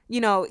one,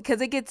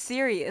 because it gets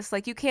serious.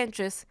 You can't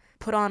just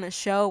put on a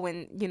show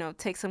and,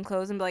 take some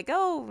clothes and be like,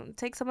 oh,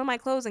 take some of my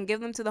clothes and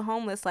give them to the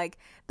homeless.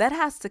 That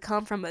has to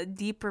come from a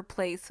deeper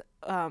place,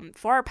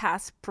 far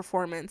past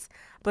performance,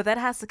 but that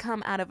has to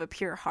come out of a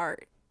pure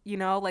heart.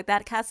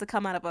 That has to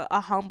come out of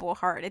a humble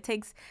heart. It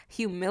takes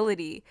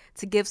humility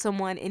to give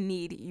someone in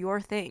need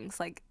your things.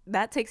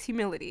 That takes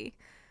humility.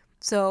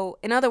 So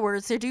in other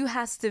words, there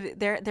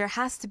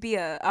has to be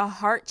a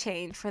heart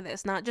change for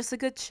this, not just a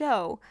good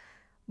show,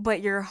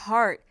 but your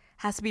heart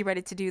has to be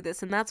ready to do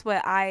this. And that's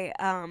what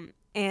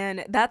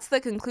and that's the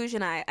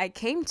conclusion I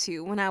came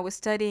to when I was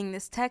studying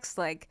this text.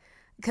 Like,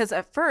 because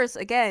at first,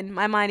 again,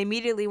 my mind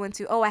immediately went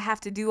to, oh, I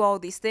have to do all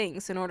these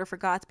things in order for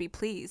God to be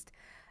pleased.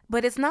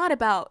 But it's not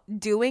about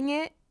doing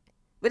it,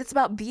 but it's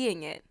about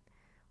being it.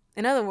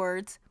 In other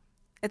words,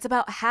 it's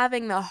about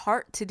having the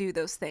heart to do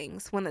those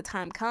things when the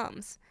time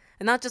comes.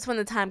 And not just when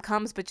the time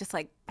comes, but just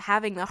like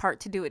having the heart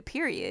to do it,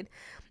 period.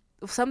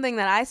 Something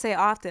that I say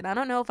often, I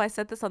don't know if I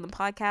said this on the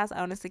podcast,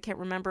 I honestly can't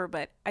remember,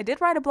 but I did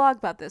write a blog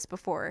about this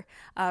before,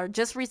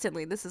 just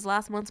recently. This is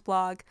last month's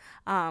blog,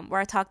 where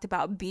I talked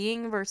about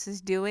being versus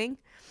doing.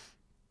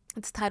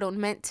 It's titled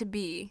Meant to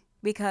Be,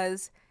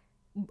 because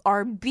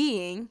our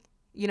being,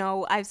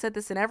 I've said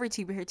this in every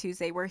To Be Here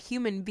Tuesday, we're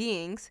human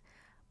beings,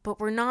 but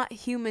we're not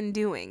human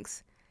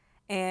doings.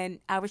 And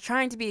I was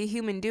trying to be a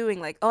human doing,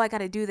 like, oh, I got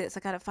to do this. I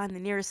got to find the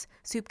nearest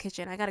soup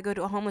kitchen. I got to go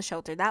to a homeless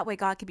shelter. That way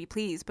God can be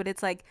pleased. But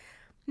it's like,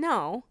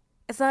 no,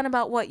 it's not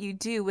about what you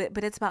do,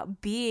 but it's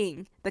about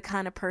being the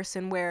kind of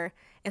person where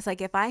it's like,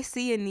 if I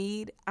see a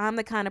need, I'm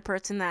the kind of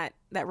person that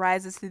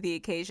rises to the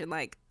occasion.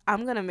 Like,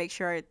 I'm going to make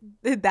sure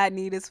that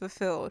need is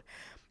fulfilled.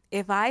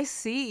 If I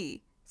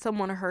see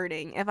someone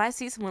hurting, if I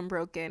see someone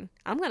broken,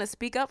 I'm going to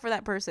speak up for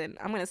that person.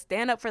 I'm going to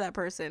stand up for that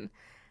person.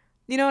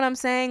 You know what I'm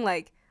saying?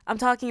 Like, I'm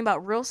talking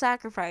about real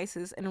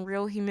sacrifices and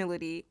real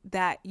humility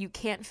that you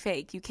can't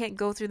fake. You can't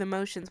go through the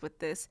motions with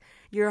this.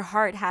 Your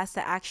heart has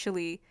to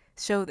actually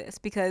show this,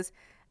 because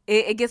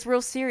it gets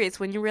real serious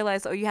when you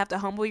realize, oh, you have to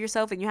humble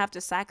yourself and you have to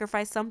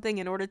sacrifice something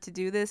in order to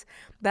do this.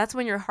 That's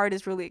when your heart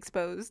is really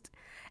exposed.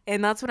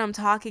 And that's what I'm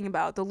talking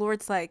about. The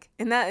Lord's like,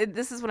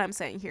 this is what I'm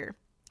saying here.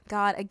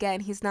 God, again,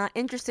 he's not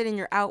interested in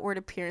your outward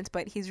appearance,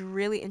 but he's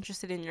really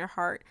interested in your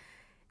heart.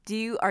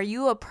 Are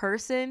you a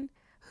person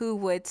who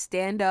would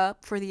stand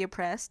up for the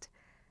oppressed?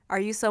 Are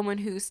you someone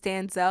who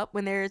stands up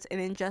when there's an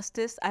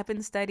injustice? I've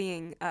been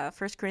studying 1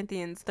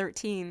 Corinthians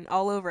 13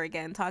 all over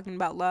again, talking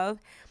about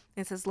love.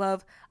 It says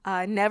love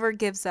never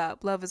gives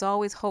up. Love is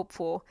always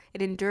hopeful.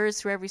 It endures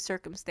through every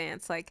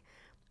circumstance. Like,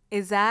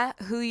 is that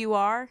who you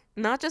are?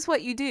 Not just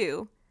what you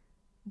do,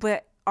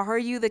 but are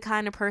you the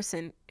kind of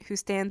person who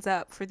stands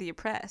up for the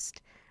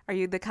oppressed? Are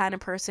you the kind of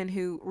person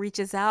who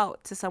reaches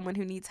out to someone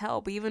who needs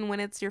help, even when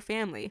it's your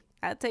family?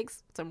 That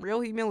takes some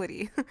real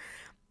humility.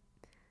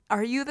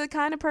 Are you the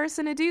kind of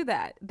person to do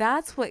that?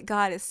 That's what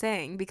God is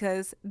saying,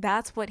 because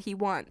that's what he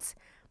wants.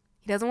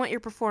 He doesn't want your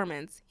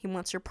performance. He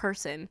wants your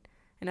person.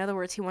 In other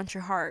words, he wants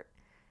your heart.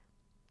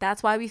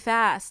 That's why we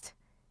fast.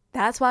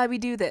 That's why we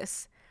do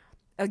this.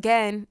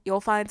 Again,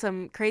 you'll find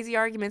some crazy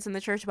arguments in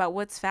the church about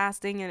what's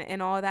fasting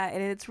and all that.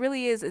 And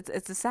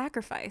it's a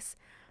sacrifice.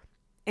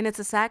 And it's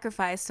a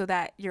sacrifice so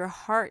that your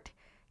heart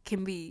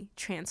can be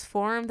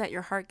transformed, that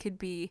your heart could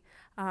be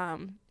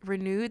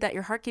renewed, that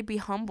your heart could be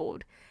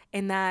humbled,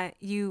 and that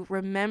you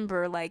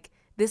remember, like,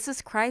 this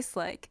is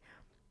Christ-like.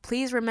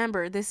 Please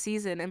remember this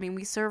season. I mean,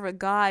 we serve a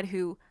God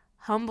who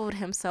humbled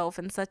himself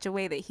in such a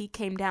way that he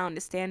came down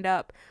to stand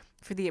up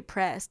for the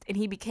oppressed, and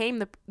he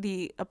became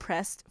the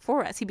oppressed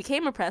for us. He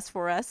became oppressed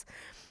for us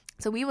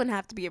so we wouldn't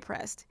have to be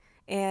oppressed.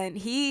 And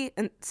he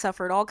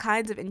suffered all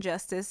kinds of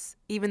injustice,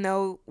 even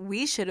though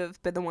we should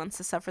have been the ones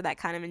to suffer that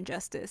kind of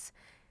injustice.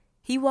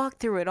 He walked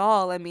through it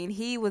all. I mean,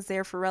 he was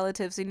there for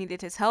relatives who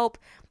needed his help.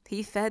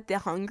 He fed the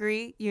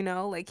hungry,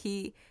 like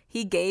he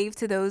gave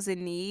to those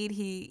in need.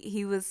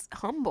 He was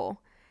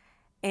humble.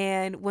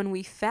 And when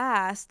we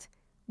fast,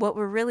 what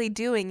we're really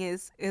doing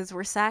is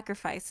we're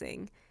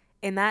sacrificing.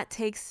 And that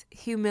takes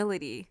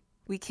humility.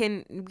 We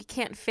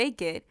can't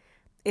fake it.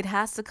 It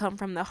has to come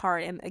from the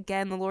heart. And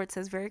again, the Lord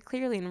says very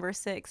clearly in verse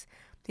 6,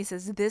 he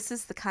says, this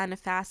is the kind of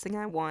fasting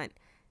I want.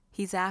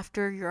 He's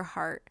after your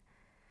heart.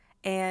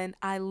 And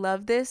I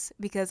love this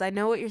because I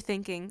know what you're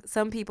thinking.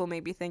 Some people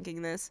may be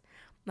thinking this,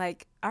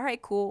 like, all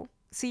right, cool,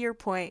 see your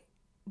point.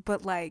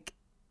 But like,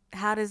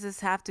 how does this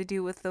have to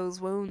do with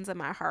those wounds in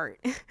my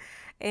heart?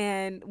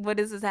 And what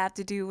does this have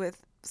to do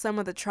with some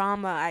of the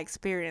trauma I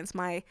experienced,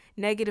 my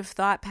negative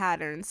thought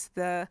patterns,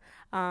 the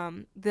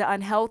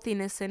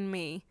unhealthiness in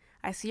me?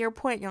 I see your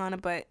point, Yana,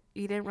 but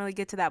you didn't really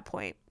get to that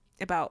point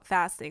about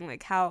fasting.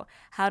 Like, how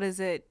does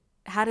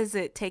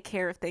it take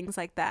care of things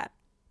like that?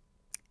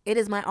 It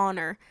is my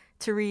honor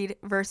to read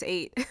verse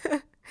 8,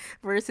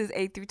 verses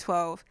 8 through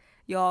 12.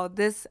 Y'all,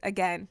 this,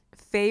 again,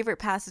 favorite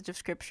passage of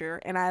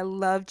scripture, and I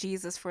love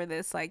Jesus for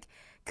this, like,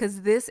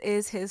 because this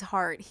is his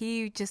heart.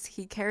 He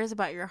cares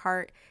about your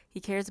heart. He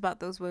cares about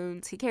those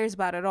wounds. He cares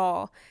about it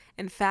all.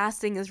 And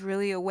fasting is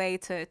really a way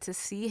to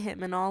see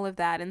him and all of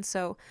that. And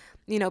so,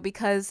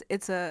 because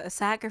it's a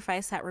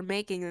sacrifice that we're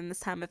making in this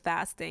time of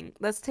fasting,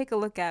 let's take a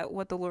look at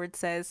what the Lord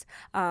says,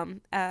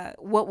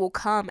 what will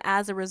come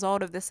as a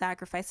result of the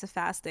sacrifice of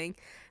fasting.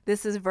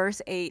 This is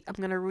verse 8. I'm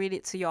going to read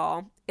it to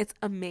y'all. It's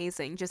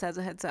amazing, just as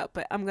a heads up,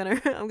 but I'm going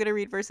to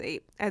read verse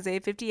 8.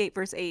 Isaiah 58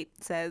 verse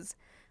 8 says,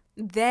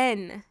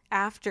 then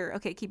after,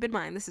 okay, keep in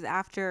mind, this is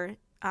after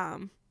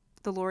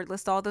the Lord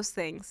lists all those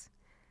things.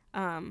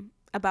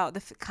 about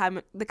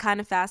the kind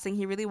of fasting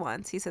he really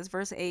wants. He says,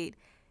 verse 8,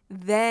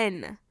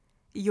 then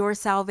your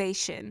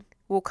salvation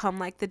will come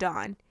like the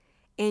dawn,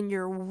 and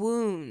your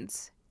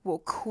wounds will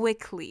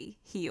quickly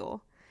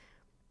heal.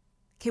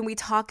 Can we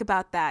talk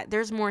about that?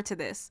 There's more to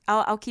this.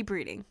 I'll keep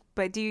reading.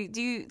 But do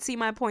you see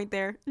my point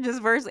there?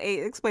 Just verse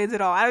 8 explains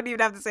it all. I don't even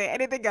have to say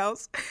anything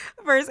else.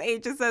 Verse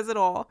 8 just says it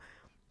all.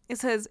 It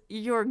says,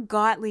 your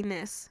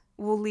godliness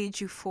will lead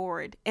you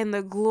forward, and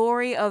the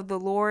glory of the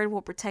Lord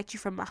will protect you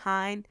from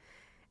behind.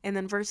 And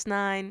then verse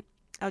 9,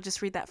 I'll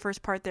just read that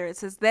first part there. It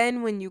says,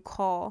 then when you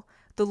call,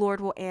 the Lord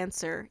will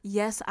answer,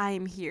 yes, I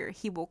am here.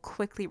 He will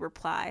quickly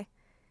reply.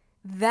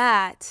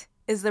 That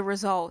is the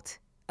result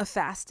of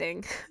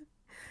fasting.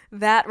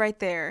 That right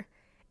there.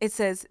 It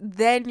says,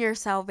 then your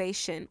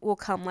salvation will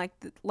come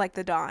like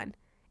the dawn,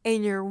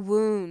 and your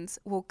wounds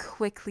will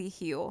quickly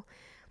heal.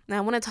 Now,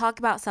 I want to talk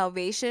about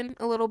salvation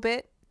a little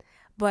bit,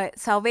 but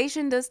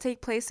salvation does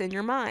take place in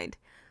your mind.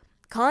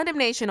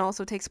 Condemnation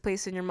also takes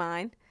place in your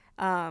mind.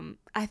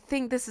 I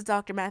think this is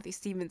Dr. Matthew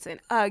Stevenson.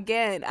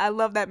 Again, I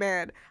love that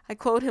man. I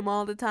quote him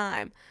all the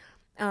time.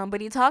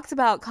 But he talks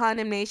about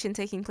condemnation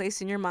taking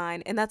place in your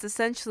mind, and that's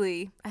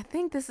essentially, I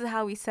think this is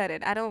how he said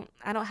it. I don't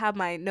have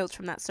my notes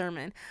from that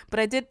sermon, but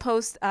I did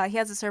post, he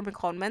has a sermon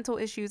called Mental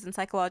Issues and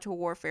Psychological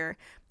Warfare,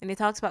 and he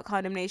talks about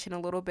condemnation a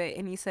little bit,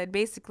 and he said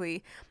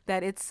basically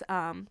that it's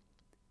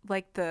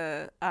like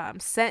the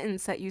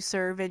sentence that you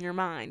serve in your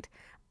mind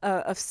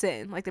of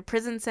sin, like the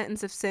prison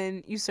sentence of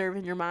sin you serve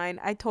in your mind.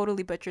 I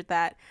totally butchered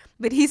that,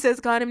 but he says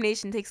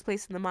condemnation takes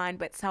place in the mind,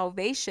 but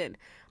salvation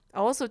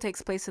also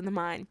takes place in the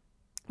mind.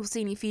 We'll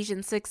see in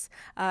Ephesians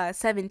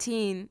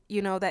 6:17,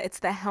 that it's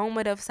the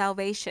helmet of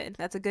salvation.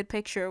 That's a good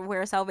picture of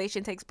where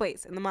salvation takes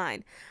place in the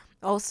mind.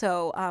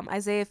 Also,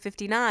 Isaiah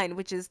 59,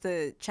 which is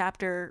the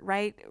chapter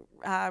right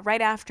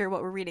after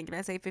what we're reading in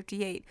Isaiah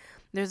 58.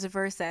 There's a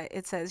verse that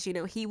it says,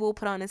 he will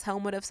put on his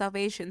helmet of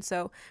salvation.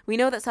 So we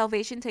know that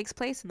salvation takes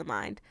place in the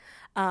mind.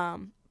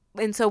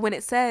 And so when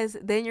it says,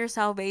 then your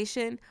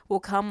salvation will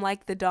come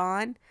like the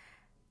dawn,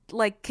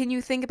 like, can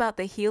you think about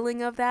the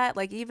healing of that?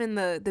 Like, even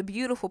the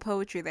beautiful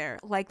poetry there,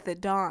 like the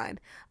dawn.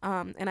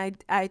 And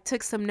I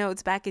took some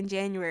notes back in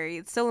January.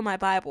 It's still in my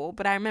Bible,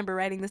 but I remember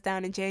writing this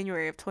down in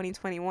January of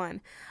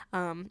 2021.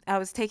 I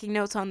was taking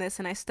notes on this,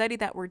 and I studied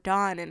that word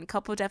dawn, and a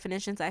couple of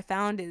definitions I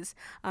found is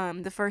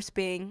the first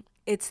being,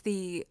 it's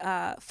the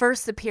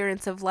first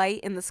appearance of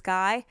light in the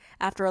sky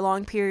after a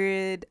long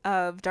period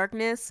of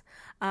darkness.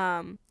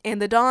 And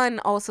the dawn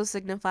also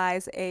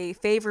signifies a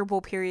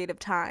favorable period of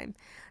time.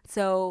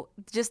 So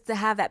just to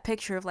have that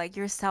picture of like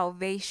your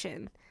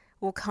salvation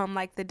will come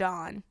like the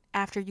dawn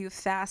after you've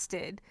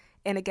fasted.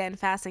 And again,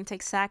 fasting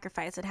takes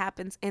sacrifice. It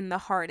happens in the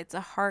heart. It's a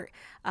heart,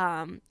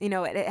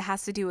 it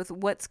has to do with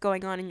what's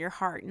going on in your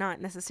heart, not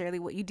necessarily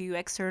what you do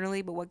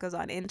externally, but what goes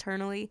on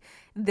internally.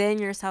 Then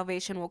your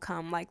salvation will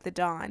come like the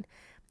dawn.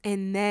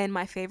 And then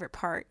my favorite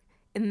part,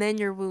 and then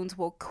your wounds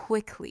will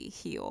quickly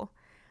heal.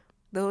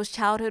 Those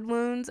childhood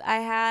wounds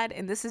I had,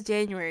 and this is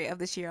January of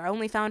this year. I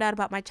only found out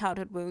about my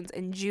childhood wounds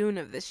in June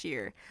of this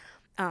year.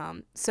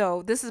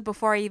 So this is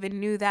before I even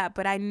knew that,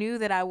 but I knew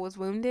that I was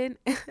wounded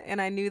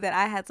and I knew that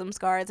I had some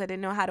scars. I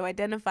didn't know how to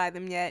identify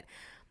them yet.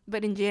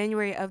 But in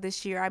January of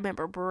this year, I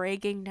remember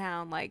breaking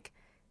down like,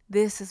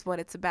 this is what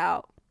it's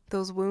about.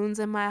 Those wounds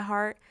in my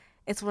heart,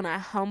 it's when I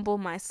humble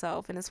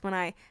myself, and it's when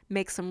I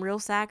make some real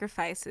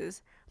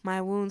sacrifices,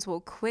 my wounds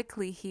will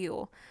quickly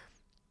heal.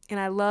 And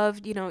I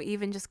loved,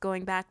 even just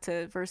going back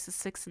to verses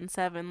 6 and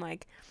 7,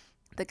 like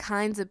the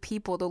kinds of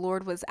people the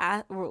Lord is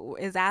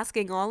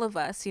asking all of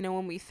us,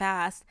 when we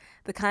fast,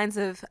 the kinds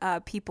of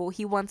people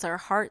he wants our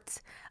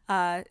hearts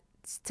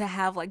to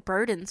have like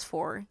burdens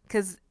for,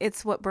 because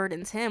it's what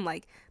burdens him.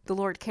 Like the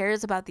Lord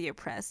cares about the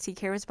oppressed. He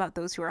cares about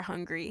those who are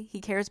hungry. He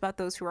cares about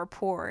those who are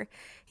poor.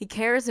 He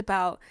cares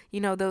about,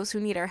 those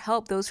who need our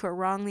help, those who are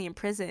wrongly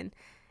imprisoned.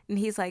 And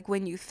he's like,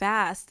 when you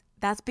fast,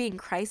 that's being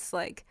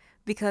Christ-like.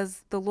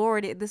 Because the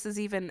Lord, this is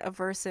even a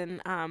verse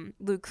in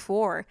Luke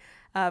 4,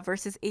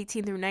 verses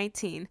 18 through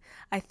 19.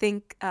 I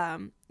think,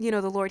 the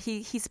Lord,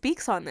 he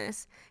speaks on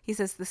this. He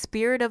says, the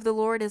Spirit of the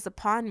Lord is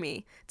upon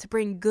me to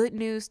bring good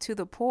news to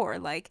the poor.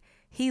 Like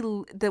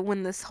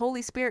when this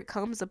Holy Spirit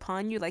comes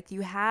upon you, like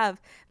you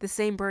have the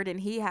same burden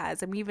he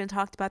has. And we even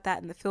talked about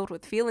that in the Filled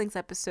with Feelings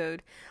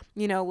episode,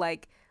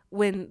 like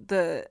when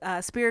the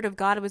Spirit of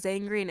God was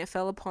angry and it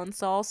fell upon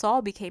Saul,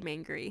 Saul became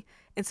angry.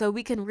 And so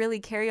we can really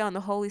carry on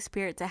the Holy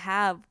Spirit to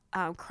have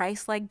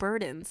Christ-like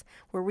burdens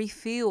where we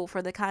feel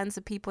for the kinds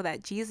of people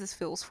that Jesus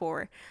feels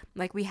for.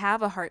 Like we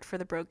have a heart for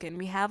the broken.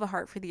 We have a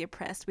heart for the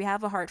oppressed. We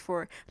have a heart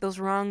for those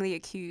wrongly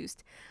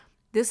accused.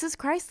 This is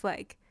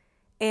Christ-like.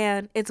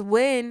 And it's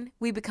when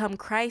we become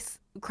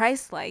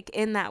Christ-like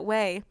in that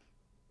way,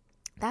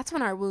 that's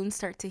when our wounds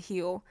start to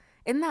heal.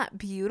 Isn't that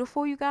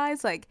beautiful, you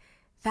guys? Like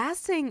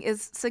fasting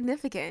is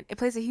significant. It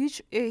plays a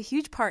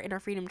huge part in our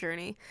freedom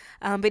journey.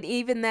 But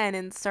even then,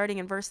 and starting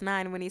in verse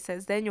 9, when he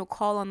says, then you'll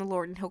call on the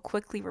Lord and he'll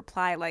quickly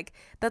reply, like,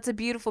 that's a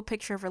beautiful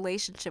picture of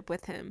relationship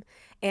with him.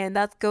 And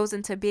that goes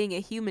into being a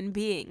human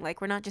being.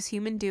 Like, we're not just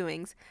human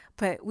doings,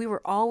 but we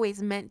were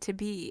always meant to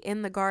be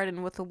in the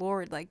garden with the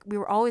Lord. Like, we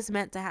were always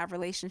meant to have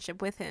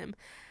relationship with him.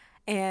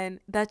 And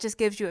that just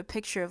gives you a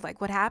picture of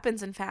like what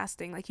happens in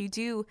fasting. Like you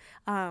do,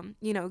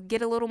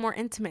 get a little more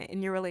intimate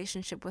in your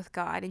relationship with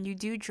God, and you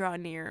do draw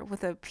near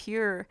with a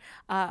pure,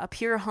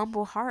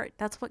 humble heart.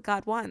 That's what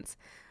God wants.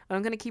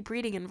 I'm going to keep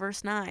reading in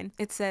verse 9.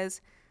 It says,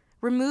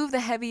 remove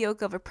the heavy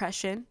yoke of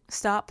oppression.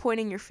 Stop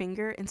pointing your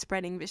finger and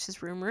spreading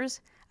vicious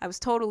rumors. I was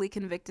totally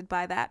convicted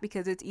by that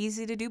because it's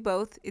easy to do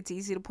both. It's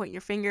easy to point your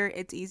finger.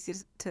 It's easy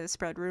to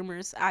spread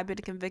rumors. I've been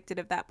convicted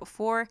of that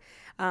before.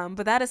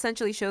 But that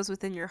essentially shows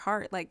within your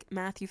heart. Like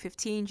Matthew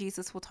 15,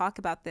 Jesus will talk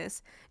about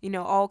this,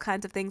 all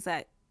kinds of things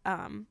that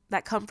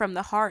come from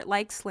the heart,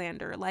 like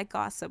slander, like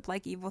gossip,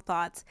 like evil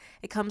thoughts.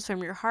 It comes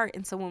from your heart.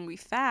 And so when we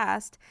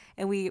fast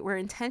and we're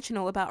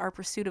intentional about our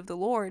pursuit of the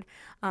Lord,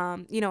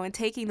 and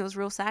taking those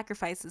real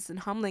sacrifices and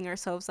humbling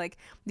ourselves, like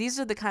these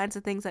are the kinds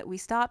of things that we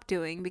stop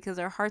doing because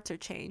our hearts are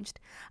changed.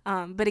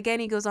 But again,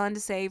 he goes on to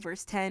say,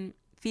 verse 10,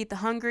 feed the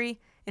hungry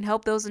and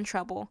help those in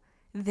trouble.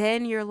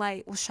 Then your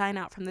light will shine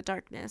out from the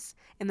darkness,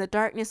 and the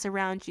darkness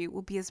around you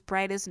will be as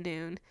bright as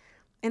noon.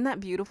 Isn't that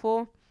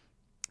beautiful?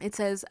 It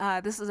says,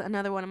 this is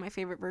another one of my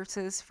favorite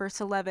verses,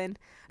 verse 11,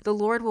 the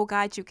Lord will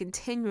guide you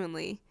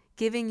continually,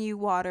 giving you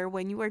water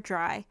when you are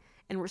dry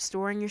and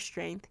restoring your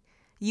strength.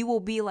 You will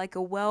be like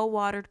a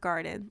well-watered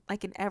garden,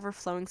 like an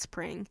ever-flowing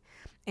spring.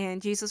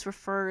 And Jesus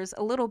refers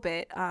a little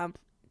bit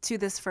to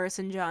this verse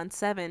in John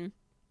 7,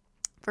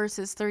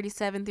 verses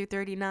 37 through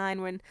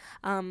 39, when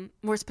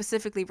more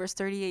specifically verse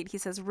 38, he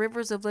says,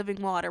 rivers of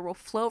living water will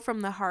flow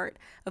from the heart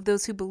of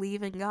those who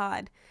believe in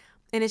God.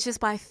 And it's just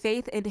by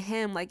faith in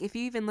him. Like if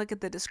you even look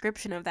at the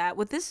description of that,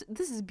 this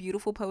is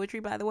beautiful poetry,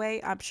 by the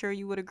way, I'm sure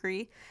you would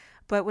agree.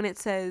 But when it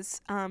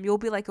says, you'll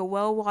be like a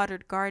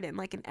well-watered garden,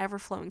 like an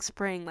ever-flowing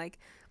spring, like,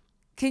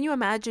 can you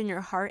imagine your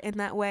heart in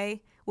that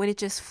way when it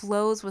just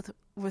flows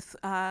with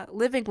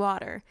living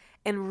water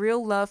and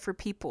real love for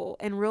people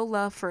and real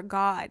love for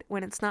God,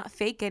 when it's not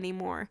fake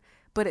anymore,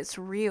 but it's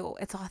real,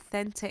 it's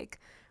authentic?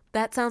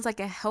 That sounds like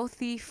a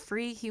healthy,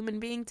 free human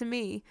being to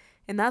me.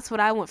 And that's what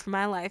I want for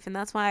my life. And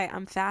that's why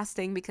I'm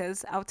fasting,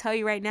 because I'll tell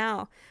you right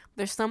now,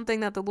 there's something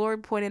that the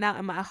Lord pointed out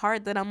in my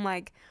heart that I'm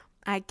like,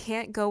 I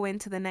can't go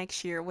into the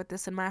next year with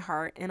this in my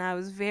heart. And I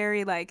was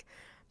very like,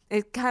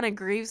 it kind of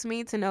grieves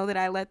me to know that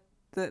I let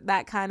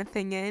that kind of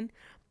thing in.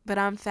 But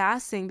I'm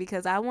fasting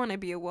because I want to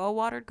be a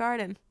well-watered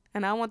garden.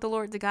 And I want the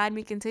Lord to guide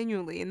me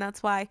continually. And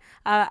that's why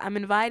I'm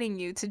inviting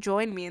you to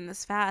join me in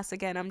this fast.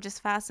 Again, I'm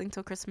just fasting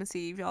till Christmas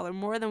Eve. Y'all are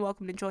more than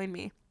welcome to join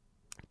me.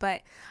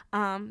 But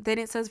then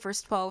it says,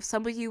 verse 12,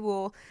 some of you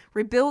will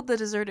rebuild the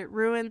deserted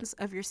ruins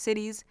of your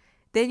cities.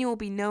 Then you will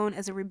be known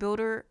as a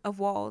rebuilder of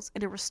walls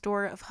and a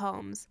restorer of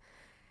homes.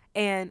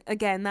 And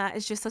again, that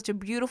is just such a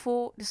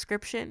beautiful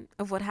description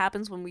of what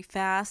happens when we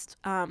fast.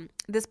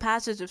 This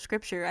passage of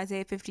scripture,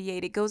 Isaiah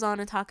 58, it goes on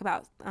to talk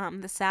about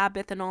the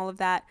Sabbath and all of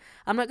that.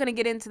 I'm not going to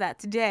get into that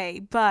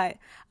today, but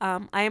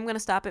I am going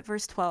to stop at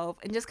verse 12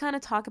 and just kind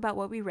of talk about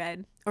what we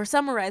read, or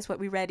summarize what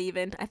we read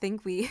even. I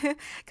think we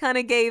kind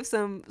of gave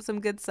some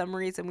good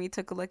summaries, and we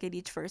took a look at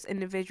each verse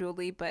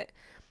individually. But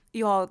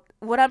y'all,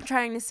 what I'm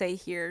trying to say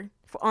here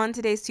on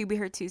today's To Be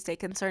Heard Tuesday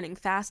concerning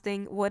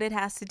fasting, what it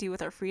has to do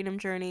with our freedom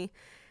journey,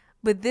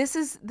 but this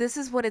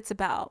is what it's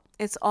about.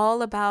 It's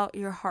all about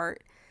your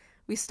heart.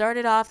 We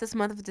started off this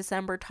month of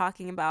December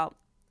talking about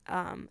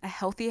a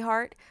healthy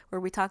heart, where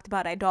we talked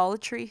about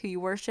idolatry, who you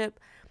worship.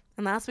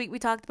 And last week we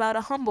talked about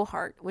a humble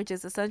heart, which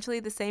is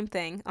essentially the same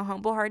thing. A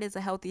humble heart is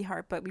a healthy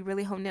heart, but we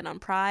really honed in on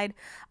pride.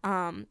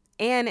 And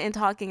in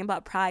talking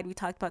about pride, we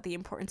talked about the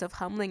importance of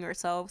humbling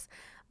ourselves.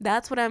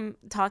 That's what I'm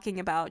talking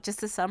about, just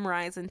to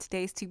summarize in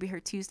today's To Be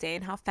Heard Tuesday,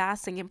 and how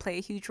fasting can play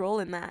a huge role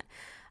in that.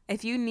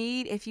 If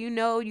you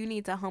know you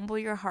need to humble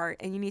your heart,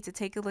 and you need to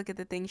take a look at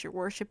the things you're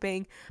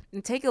worshiping,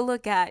 and take a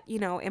look at,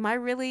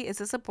 is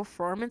this a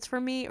performance for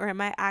me, or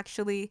am I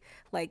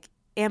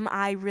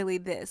really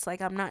this?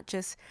 Like, I'm not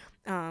just,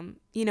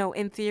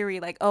 in theory,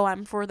 like, oh,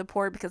 I'm for the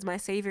poor because my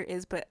Savior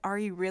is, but are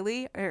you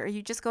really? Or are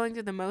you just going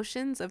through the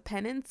motions of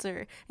penance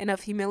and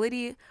of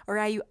humility? Or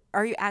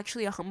are you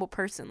actually a humble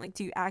person? Like,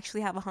 do you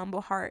actually have a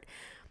humble heart?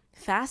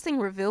 Fasting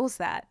reveals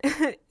that.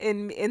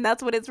 and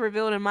that's what it's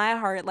revealed in my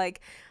heart.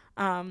 Like,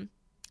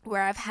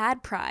 where I've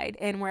had pride,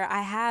 and where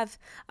I have,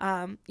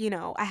 I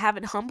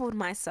haven't humbled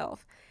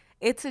myself.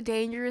 It's a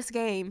dangerous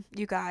game,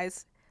 you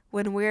guys,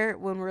 when we're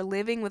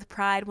living with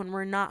pride, when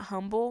we're not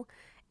humble.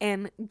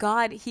 And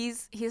God,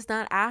 he's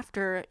not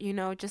after,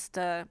 just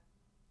a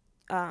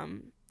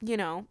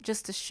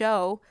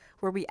show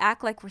where we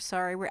act like we're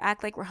sorry, we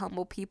act like we're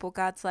humble people.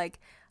 God's like,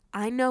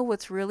 I know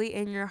what's really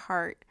in your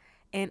heart,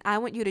 and I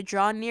want you to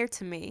draw near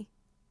to me,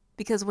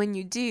 because when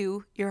you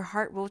do, your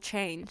heart will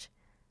change.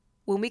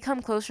 when we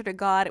come closer to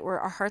God, where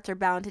our hearts are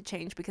bound to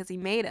change because he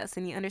made us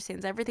and he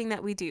understands everything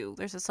that we do.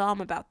 There's a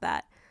psalm about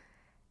that.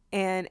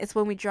 And it's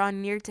when we draw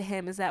near to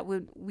him is that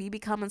when we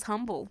become as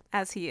humble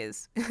as he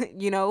is,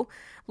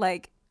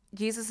 like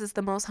Jesus is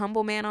the most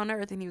humble man on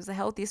earth, and he was the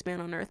healthiest man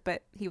on earth,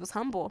 but he was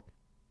humble,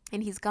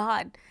 and he's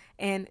God.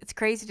 And it's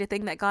crazy to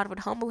think that God would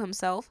humble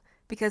himself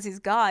because he's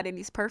God and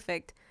he's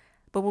perfect.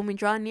 But when we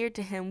draw near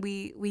to him,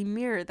 we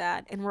mirror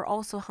that, and we're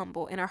also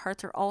humble, and our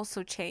hearts are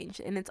also changed.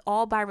 And it's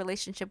all by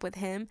relationship with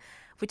him,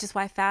 which is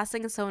why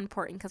fasting is so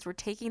important, because we're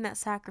taking that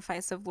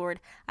sacrifice of, Lord,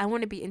 I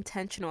want to be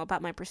intentional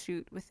about my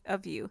pursuit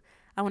of you.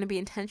 I want to be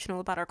intentional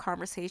about our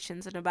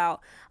conversations and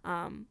about,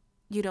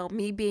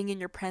 me being in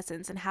your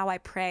presence and how I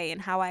pray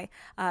and how I,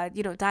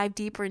 dive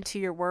deeper into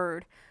your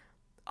word.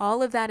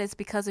 All of that is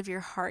because of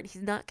your heart.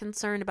 He's not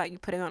concerned about you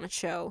putting on a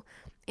show.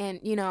 And,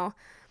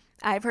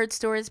 I've heard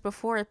stories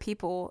before of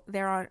people,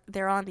 they're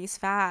on these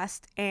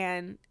fasts,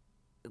 and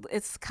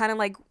it's kind of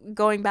like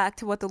going back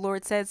to what the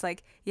Lord says,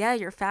 like, yeah,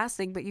 you're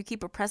fasting, but you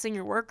keep oppressing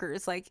your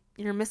workers. Like,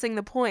 you're missing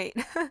the point.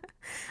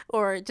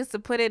 Or just to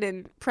put it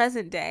in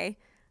present day,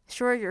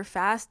 sure, you're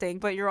fasting,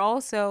 but you're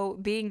also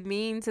being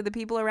mean to the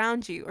people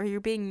around you, or you're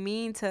being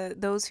mean to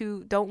those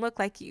who don't look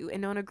like you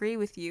and don't agree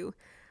with you.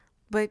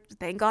 But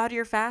thank God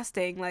you're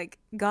fasting. Like,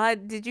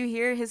 God, did you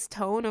hear his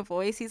tone of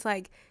voice? He's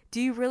like,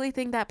 do you really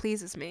think that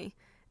pleases me?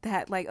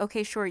 That, like,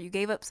 okay, sure, you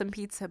gave up some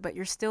pizza, but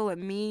you're still a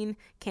mean,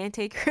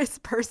 cantankerous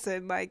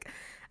person. Like,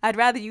 I'd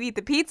rather you eat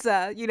the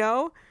pizza,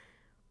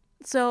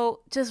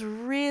 So just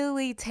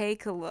really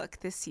take a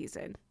look this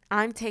season.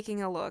 I'm taking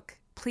a look.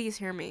 Please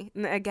hear me.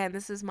 And again,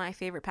 this is my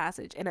favorite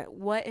passage. And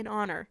what an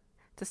honor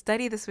to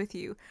study this with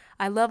you.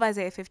 I love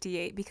Isaiah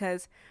 58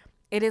 because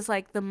it is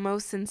like the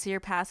most sincere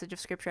passage of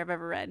scripture I've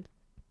ever read.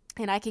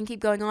 And I can keep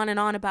going on and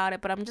on about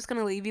it, but I'm just going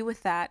to leave you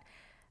with that.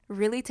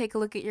 Really take a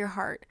look at your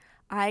heart.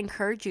 I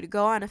encourage you to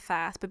go on a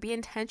fast, but be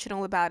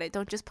intentional about it.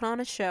 Don't just put on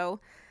a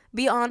show.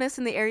 Be honest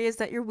in the areas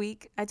that you're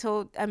weak.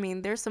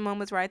 There's some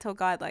moments where I told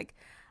God, like,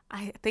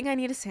 I think I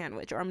need a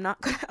sandwich, or I'm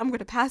going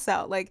to pass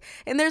out. Like,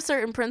 and there's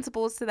certain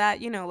principles to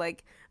that,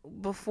 like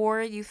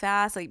before you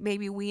fast, like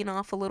maybe wean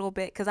off a little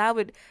bit. Cause I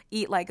would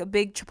eat like a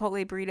big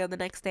Chipotle burrito the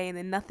next day and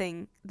then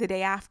nothing the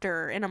day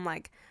after. And I'm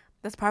like,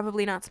 that's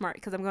probably not smart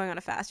because I'm going on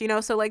a fast,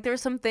 So like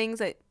there's some things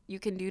that you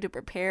can do to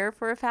prepare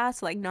for a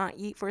fast, like not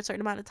eat for a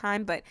certain amount of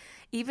time. But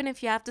even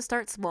if you have to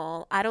start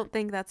small, I don't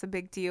think that's a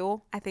big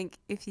deal. I think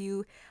if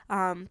you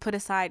put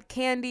aside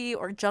candy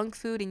or junk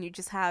food and you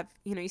just have,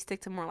 you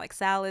stick to more like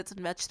salads and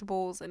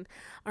vegetables,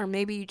 or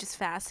maybe you just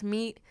fast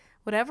meat,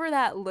 whatever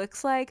that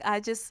looks like, I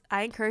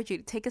encourage you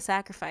to take a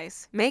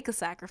sacrifice, make a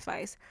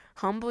sacrifice,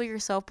 humble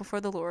yourself before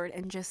the Lord,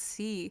 and just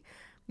see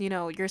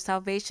your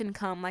salvation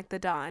come like the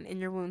dawn and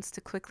your wounds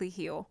to quickly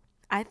heal.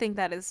 I think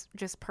that is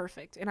just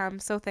perfect. And I'm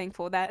so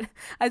thankful that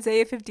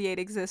Isaiah 58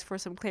 exists for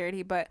some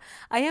clarity. But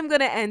I am going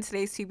to end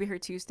today's To Be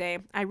Heard Tuesday.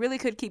 I really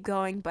could keep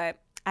going, but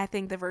I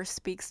think the verse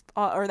speaks,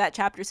 or that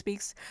chapter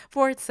speaks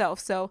for itself.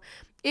 So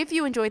if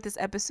you enjoyed this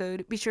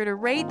episode, be sure to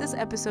rate this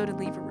episode and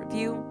leave a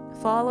review.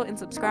 Follow and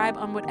subscribe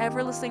on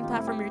whatever listening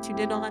platform you're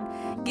tuned in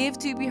on. Give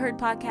To Be Heard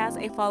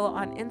Podcast a follow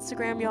on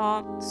Instagram,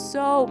 y'all.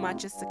 So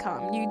much is to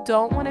come. You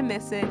don't want to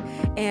miss it.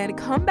 And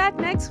come back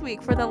next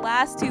week for the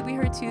last To Be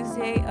Heard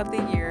Tuesday of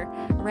the year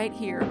right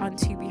here on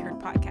To Be Heard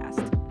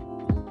Podcast.